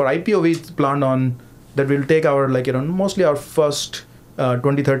IPO, we planned on that we'll take our mostly our first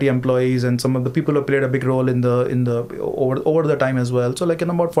 20-30 employees, and some of the people who played a big role in the over the time as well. So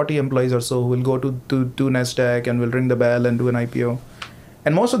about 40 employees or so will go to NASDAQ and will ring the bell and do an IPO.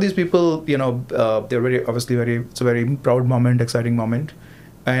 And most of these people, they're it's a very proud moment, exciting moment.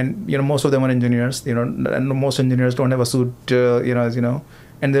 And, most of them are engineers, and most engineers don't have a suit,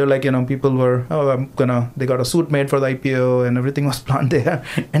 and they're like, people were, they got a suit made for the IPO, and everything was planned there.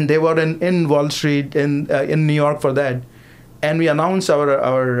 And they were in Wall Street, in New York for that. And we announced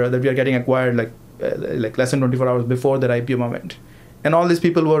our that we are getting acquired like less than 24 hours before that IPO moment. And all these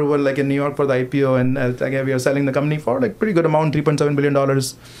people were in New York for the IPO, and we are selling the company for pretty good amount, $3.7 billion.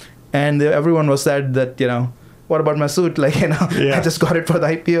 And everyone was sad that, what about my suit? I just got it for the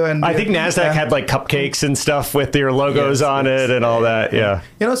IPO. And I think NASDAQ had cupcakes and stuff with their logos on it and all that. Yeah.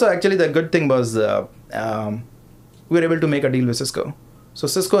 So actually the good thing was we were able to make a deal with Cisco. So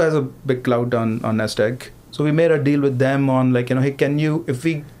Cisco has a big clout on NASDAQ. So we made a deal with them on hey, if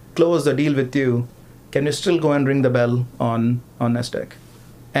we close the deal with you, can you still go and ring the bell on NASDAQ?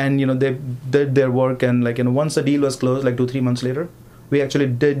 And, they did their work, and once the deal was closed, 2-3 months later, we actually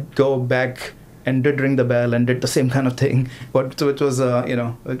did go back and did ring the bell and did the same kind of thing, which was a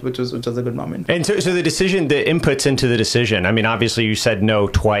good moment. And so the decision, the inputs into the decision, I mean, obviously you said no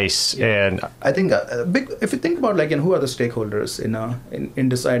twice. Yeah. And I think if you think about who are the stakeholders in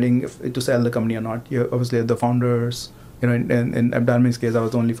deciding if to sell the company or not, you obviously have the founders, in AppDynamics' case, I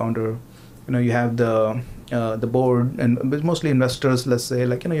was the only founder. You have the board, and mostly investors, let's say,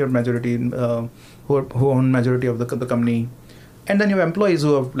 your majority, who own majority of the company. And then you have employees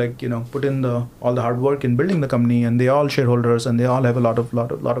who have put in all the hard work in building the company, and they all shareholders, and they all have a lot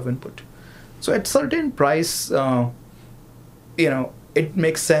of input. So at certain price, it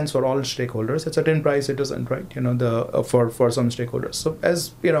makes sense for all stakeholders. At certain price, it doesn't, right? For some stakeholders. So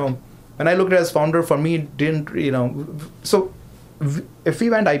as when I looked at it as founder, for me, it didn't, so if we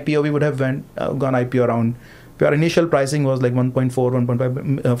went IPO, we would have gone IPO around. Our initial pricing was like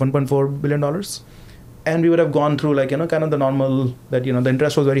 1.4 billion dollars, and we would have gone through like kind of the normal that the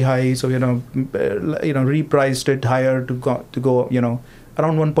interest was very high, so repriced it higher to go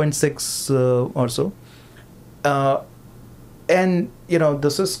around 1.6 or so. And the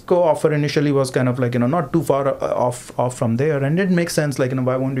Cisco offer initially was kind of like not too far off from there, and it makes sense like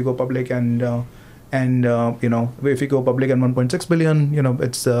why won't we go public and if we go public at 1.6 billion,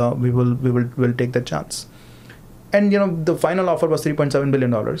 it's we'll take that chance. And the final offer was $3.7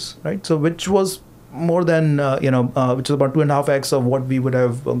 billion, right? So which was more than which is about 2.5x of what we would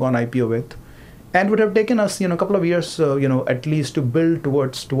have gone IPO with, and would have taken us a couple of years at least to build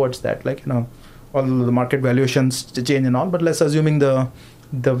towards that, like all the market valuations change and all, but let's assuming the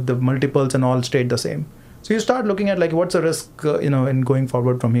multiples and all stayed the same. So you start looking at like what's the risk in going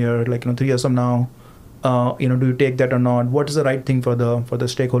forward from here, like 3 years from now, do you take that or not? What is the right thing for the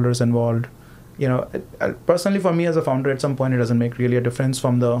stakeholders involved? Personally for me as a founder, at some point it doesn't make really a difference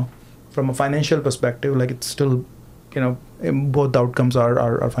from a financial perspective. Like it's still both outcomes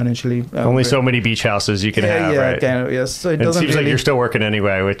are financially only so many beach houses you can have, right? Yes. So it seems like you're still working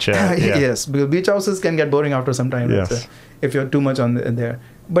anyway, which yes, because beach houses can get boring after some time. Yes. If you're too much on there.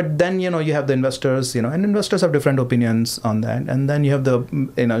 But then you have the investors, and investors have different opinions on that, and then you have the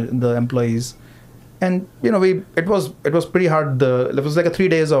the employees, and it was pretty hard. It was like a 3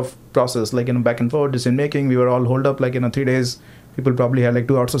 days of process, like back and forth decision making. We were all holed up like 3 days. People probably had like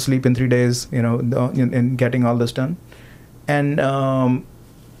 2 hours of sleep in 3 days, in getting all this done. And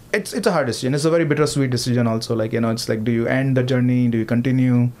it's a hard decision. It's a very bittersweet decision also. Like, it's like, do you end the journey? Do you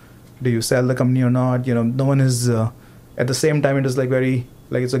continue? Do you sell the company or not? No one is, at the same time, it is like very,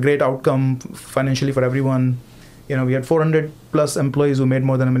 like it's a great outcome financially for everyone. We had 400 plus employees who made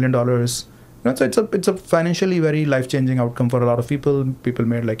more than $1 million. So it's a financially very life-changing outcome for a lot of people. People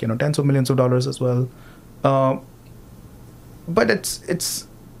made like, tens of millions of dollars as well. But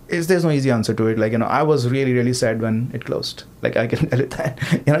there's no easy answer to it. Like, I was really, really sad when it closed. Like, I can tell you that.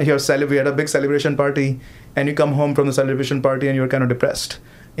 We had a big celebration party, and you come home from the celebration party and you're kind of depressed,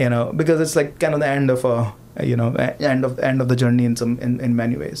 because it's like kind of the end of end of the journey in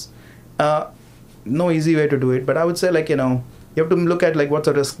many ways. No easy way to do it, but I would say like, you have to look at like what's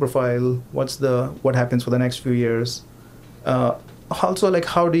the risk profile, what happens for the next few years. Also, like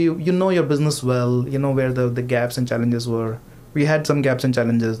how do you your business well, where the gaps and challenges were. We had some gaps and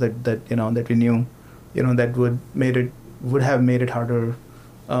challenges that we knew, that would have made it harder.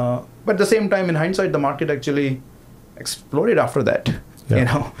 But at the same time, in hindsight, the market actually exploded after that.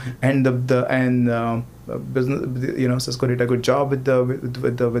 Yeah. And the business, Cisco did a good job with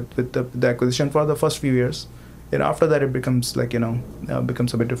the acquisition for the first few years. After that, it becomes like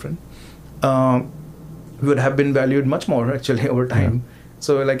becomes a bit different. We would have been valued much more actually over time. Yeah.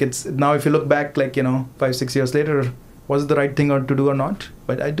 So like it's now, if you look back, like 5-6 years later, was it the right thing to do or not?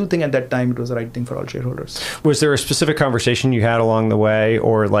 But I do think at that time it was the right thing for all shareholders. Was there a specific conversation you had along the way,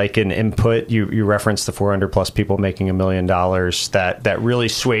 or like an input? You referenced the 400 plus people making $1 million that really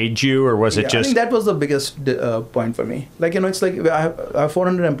swayed you, or was it just? I think that was the biggest point for me. Like it's like I have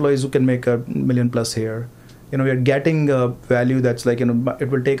 400 employees who can make $1 million plus here. We are getting a value that's like it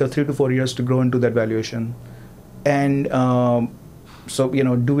will take us 3 to 4 years to grow into that valuation, and so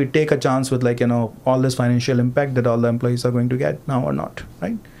do we take a chance with like all this financial impact that all the employees are going to get now or not,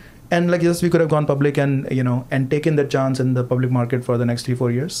 right? And like yes, we could have gone public and and taken that chance in the public market for the next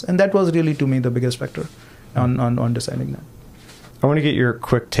 3-4 years, and that was really to me the biggest factor on deciding that. I want to get your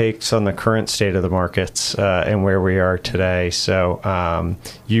quick takes on the current state of the markets and where we are today. So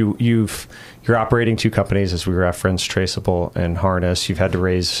you're operating 2 companies, as we referenced, Traceable and Harness. You've had to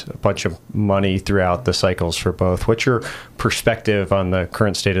raise a bunch of money throughout the cycles for both. What's your perspective on the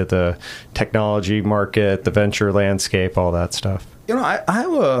current state of the technology market, the venture landscape, all that stuff? I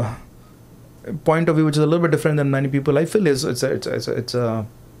have a point of view which is a little bit different than many people. I feel it's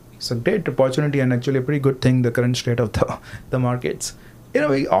a great opportunity and actually a pretty good thing, the current state of the markets.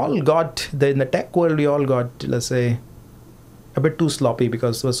 We all got, in the tech world, we all got, let's say, a bit too sloppy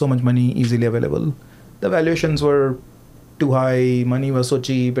because there was so much money easily available. The valuations were too high, money was so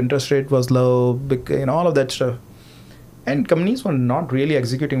cheap, interest rate was low, all of that stuff. And companies were not really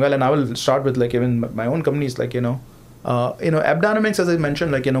executing well. And I will start with like even my own companies, like, AppDynamics, as I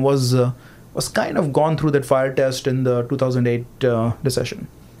mentioned, like, was kind of gone through that fire test in the 2008 recession.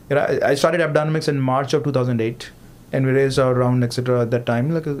 I started AppDynamics in March of 2008, and we raised our round, etc. at that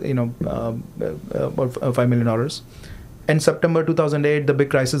time, like about $5 million. In September 2008, the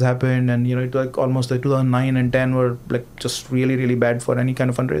big crisis happened, and it like almost like 2009 and 10 were like just really, really bad for any kind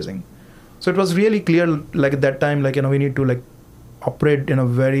of fundraising. So it was really clear, like at that time, like we need to like operate in a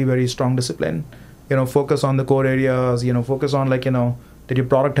very, very strong discipline. Focus on the core areas. Focus on that your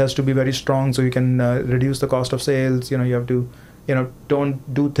product has to be very strong so you can reduce the cost of sales. You have to,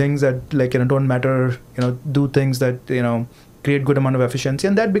 don't do things that don't matter. Do things that create good amount of efficiency,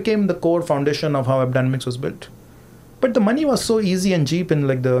 and that became the core foundation of how AppDynamics was built. But the money was so easy and cheap in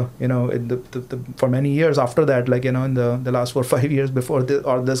for many years after that, in the last 4 or 5 years before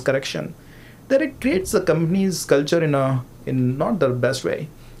this correction, that it creates the company's culture in not the best way.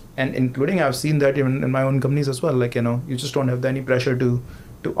 And including, I've seen that even in my own companies as well, you just don't have any pressure to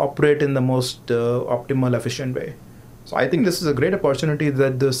operate in the most optimal, efficient way. So I think this is a great opportunity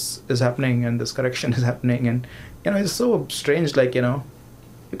that this is happening and this correction is happening. And, it's so strange, you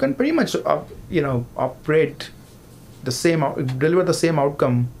can pretty much, operate deliver the same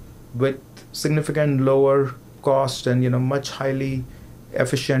outcome with significant lower cost and, much highly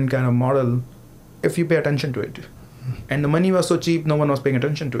efficient kind of model if you pay attention to it. And the money was so cheap, no one was paying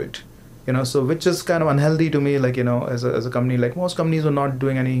attention to it. So which is kind of unhealthy to me, as a company, most companies are not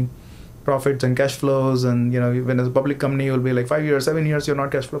doing any profits and cash flows. And, even as a public company, you'll be 5 years, 7 years, you're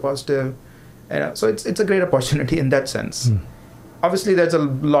not cash flow positive. And so it's a great opportunity in that sense. Obviously, there's a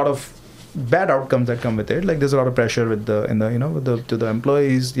lot of bad outcomes that come with it. There's a lot of pressure to the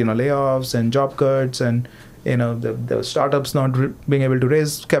employees, layoffs and job cuts and, the startups not being able to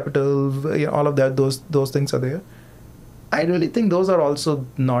raise capital, all of that, those things are there. I really think those are also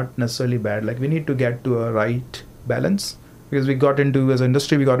not necessarily bad. We need to get to a right balance, because as an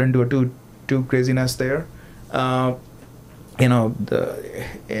industry, we got into a too craziness there. In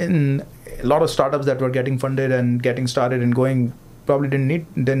a lot of startups that were getting funded and getting started and going probably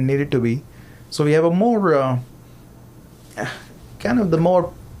didn't need it to be. So we have a more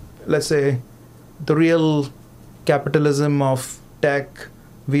let's say, the real capitalism of tech,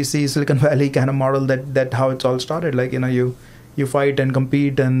 VC, Silicon Valley kind of model that how it's all started. You fight and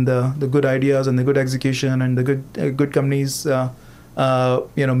compete, and the good ideas and the good execution and the good companies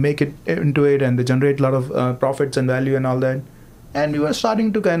make it into it, and they generate a lot of profits and value and all that. And we were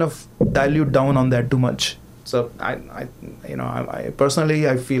starting to kind of dilute down on that too much. So I personally,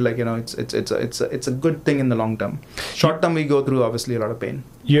 I feel it's a good thing in the long term. Short term, we go through obviously a lot of pain.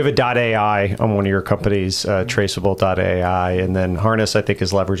 You have a .ai on one of your companies, Traceable.ai, and then Harness, I think,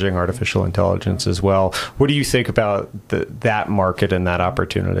 is leveraging artificial intelligence as well. What do you think about that market and that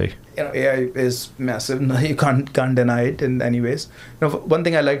opportunity? AI is massive. No, you can't deny it in any ways. One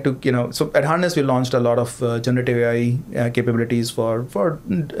thing I like to, so at Harness, we launched a lot of generative AI capabilities for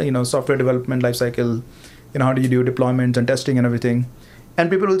software development lifecycle. How do you do deployments and testing and everything? And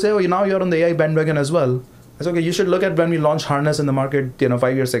people will say, oh, now you're on the AI bandwagon as well. I said, okay, you should look at when we launched Harness in the market,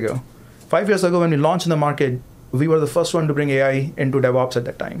 5 years ago. 5 years ago, when we launched in the market, we were the first one to bring AI into DevOps at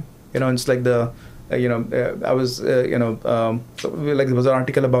that time. It's like I was, there was an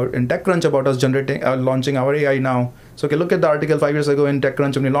article in TechCrunch about us launching our AI now. So, okay, look at the article 5 years ago in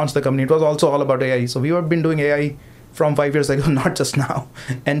TechCrunch when we launched the company. It was also all about AI. So we have been doing AI from 5 years ago, not just now.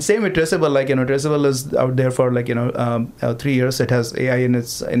 And same with Traceable, Traceable is out there for 3 years. It has AI in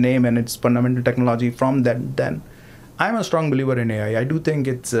its name and its fundamental technology from that then. I'm a strong believer in AI. I do think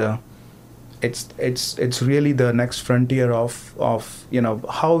it's really the next frontier of kind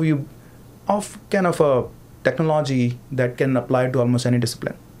of a technology that can apply to almost any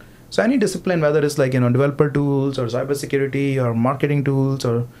discipline. So any discipline, whether it's developer tools or cybersecurity or marketing tools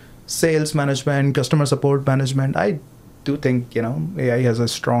or sales management, customer support management, I do think AI has a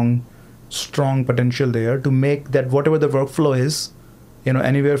strong potential there to make that whatever the workflow is,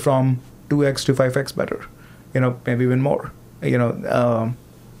 anywhere from 2x to 5x better, maybe even more.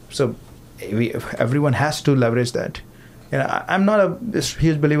 So everyone has to leverage that. I'm not a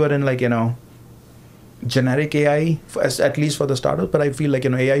huge believer in generic AI, at least for the startup, but I feel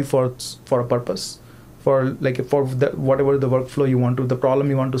AI for a purpose. For whatever the workflow you want to, the problem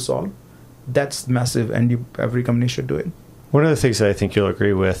you want to solve, that's massive, and every company should do it. One of the things that I think you'll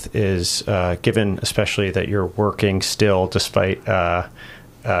agree with is, given especially that you're working still despite not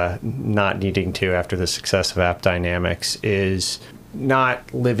needing to after the success of AppDynamics, is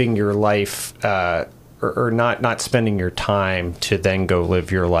not living your life or not spending your time to then go live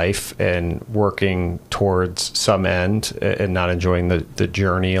your life and working towards some end and not enjoying the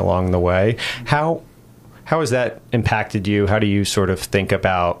journey along the way. How has that impacted you? How do you sort of think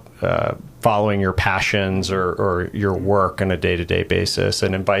about following your passions or your work on a day-to-day basis,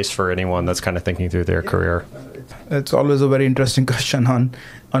 and advice for anyone that's kind of thinking through their career? It's always a very interesting question on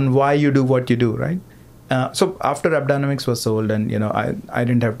why you do what you do, right? So after AppDynamics was sold, and I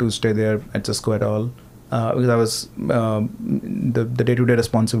didn't have to stay there at Cisco at all, because I was the day-to-day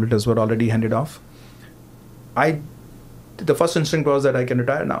responsibilities were already handed off. I the first instinct was that I can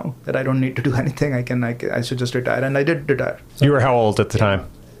retire now, that I don't need to do anything. I should just retire. And I did retire. So, you were how old at the time?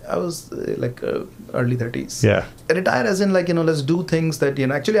 I was early 30s. Yeah. Retire as in let's do things that,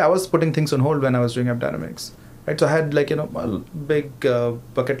 actually I was putting things on hold when I was doing AppDynamics. Right. So I had a big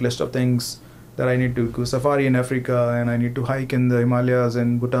bucket list of things that I need to go safari in Africa, and I need to hike in the Himalayas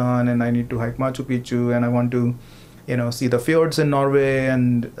and Bhutan, and I need to hike Machu Picchu, and I want to, see the fjords in Norway,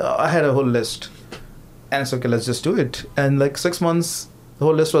 and I had a whole list. And it's okay, let's just do it. And 6 months, the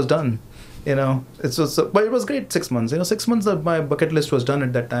whole list was done. But it was great. 6 months. 6 months of my bucket list was done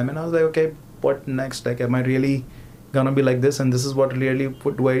at that time, and I was like, okay, what next? Am I really gonna be like this? And this is what really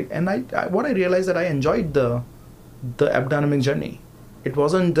put away. And what I realized that I enjoyed the AppDynamics journey. It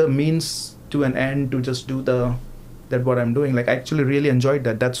wasn't the means to an end to just do that what I'm doing. I actually really enjoyed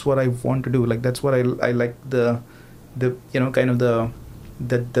that. That's what I want to do. That's what I like, the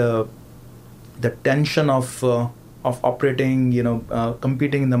tension of operating,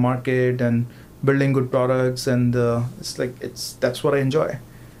 competing in the market and building good products, and that's what I enjoy.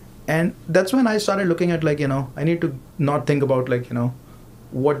 And that's when I started looking at I need to not think about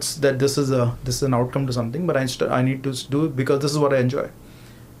what's that this is an outcome to something, but I need to do it because this is what I enjoy.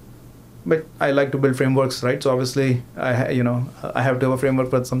 But I like to build frameworks, right? So obviously I have to have a framework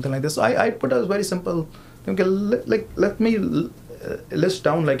for something like this. So I put a very simple, okay, let me list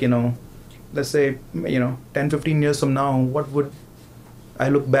down let's say 10-15 years from now, what would I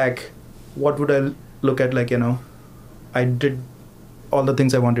look back, what would I look at I did all the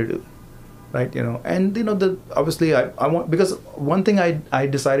things I wanted to do, right? And obviously I want, because one thing I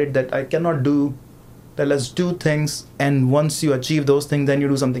decided that I cannot do that, let's do things and once you achieve those things then you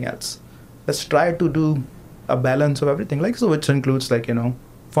do something else. Let's try to do a balance of everything, so which includes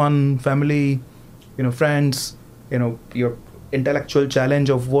fun, family, friends, your intellectual challenge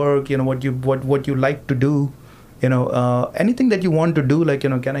of work, what you like to do, anything that you want to do,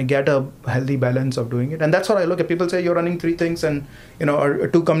 can I get a healthy balance of doing it? And that's what I look at. People say you're running 3 things and or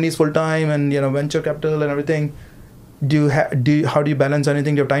 2 companies full time and venture capital and everything. How do you balance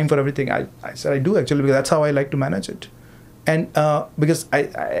anything? Do you have time for everything? I said I do, actually, because that's how I like to manage it. And because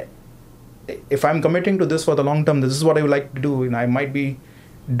I if I'm committing to this for the long term, this is what I would like to do. I might be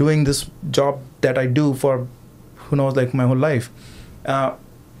doing this job that I do for who knows, my whole life.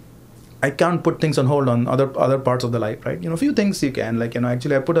 I can't put things on hold on other parts of the life, right? A few things you can,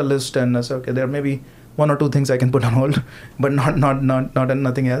 actually I put a list and I said, okay, there may be 1 or 2 things I can put on hold, but not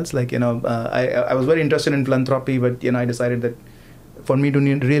nothing else. I was very interested in philanthropy, but I decided that for me to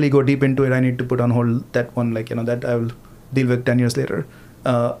really go deep into it, I need to put on hold that one, that I will deal with 10 years later.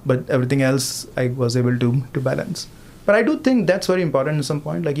 But everything else I was able to balance. But I do think that's very important at some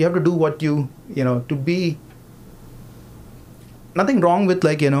point. You have to do what to be. Nothing wrong with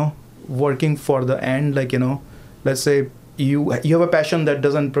working for the end. Let's say you have a passion that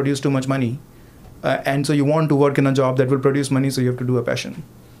doesn't produce too much money, and so you want to work in a job that will produce money, so you have to do a passion.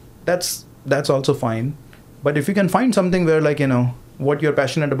 That's also fine. But if you can find something where what you're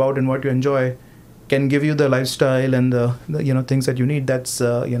passionate about and what you enjoy can give you the lifestyle and the things that you need, that's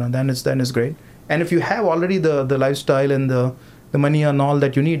then it's great. And if you have already the lifestyle and the money and all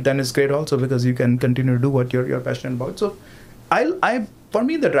that you need, then it's great also, because you can continue to do what you're passionate about. So for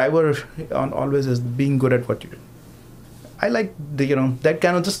me, the driver always is being good at what you do. I like that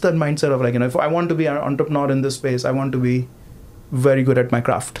kind of just that mindset of if I want to be an entrepreneur in this space, I want to be very good at my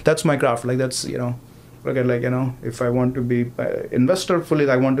craft. That's my craft. That's if I want to be investor fully,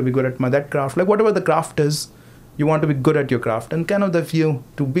 I want to be good at that craft. Whatever the craft is, you want to be good at your craft. And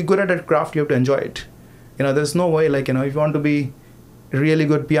to be good at that craft, you have to enjoy it. There's no way if you want to be a really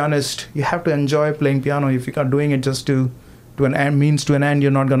good pianist, you have to enjoy playing piano. If you're not doing it just to an end, means to an end,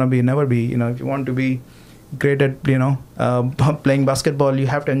 you're not gonna never be. If you want to be great at playing basketball, you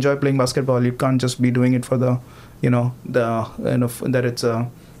have to enjoy playing basketball. You can't just be doing it for that it's a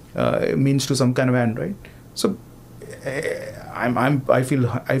means to some kind of end, right? So I feel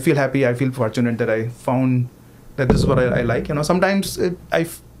happy. I feel fortunate that I found that this is what I like. Sometimes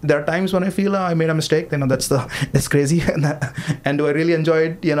there are times when I feel I made a mistake. That's crazy. And do I really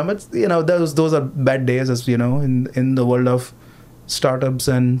enjoy it? But those are bad days, as in the world of startups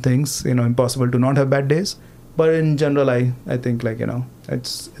and things. Impossible to not have bad days. But in general, I think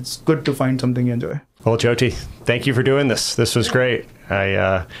it's good to find something you enjoy. Well, Jyoti, thank you for doing this. This was great.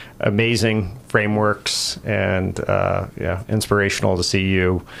 Amazing frameworks and inspirational to see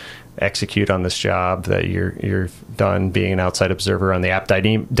you execute on this job that you've done, being an outside observer on the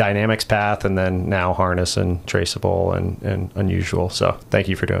AppDynamics path, and then now Harness and Traceable and Unusual. So thank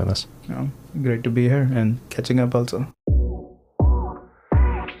you for doing this. Great to be here and catching up also.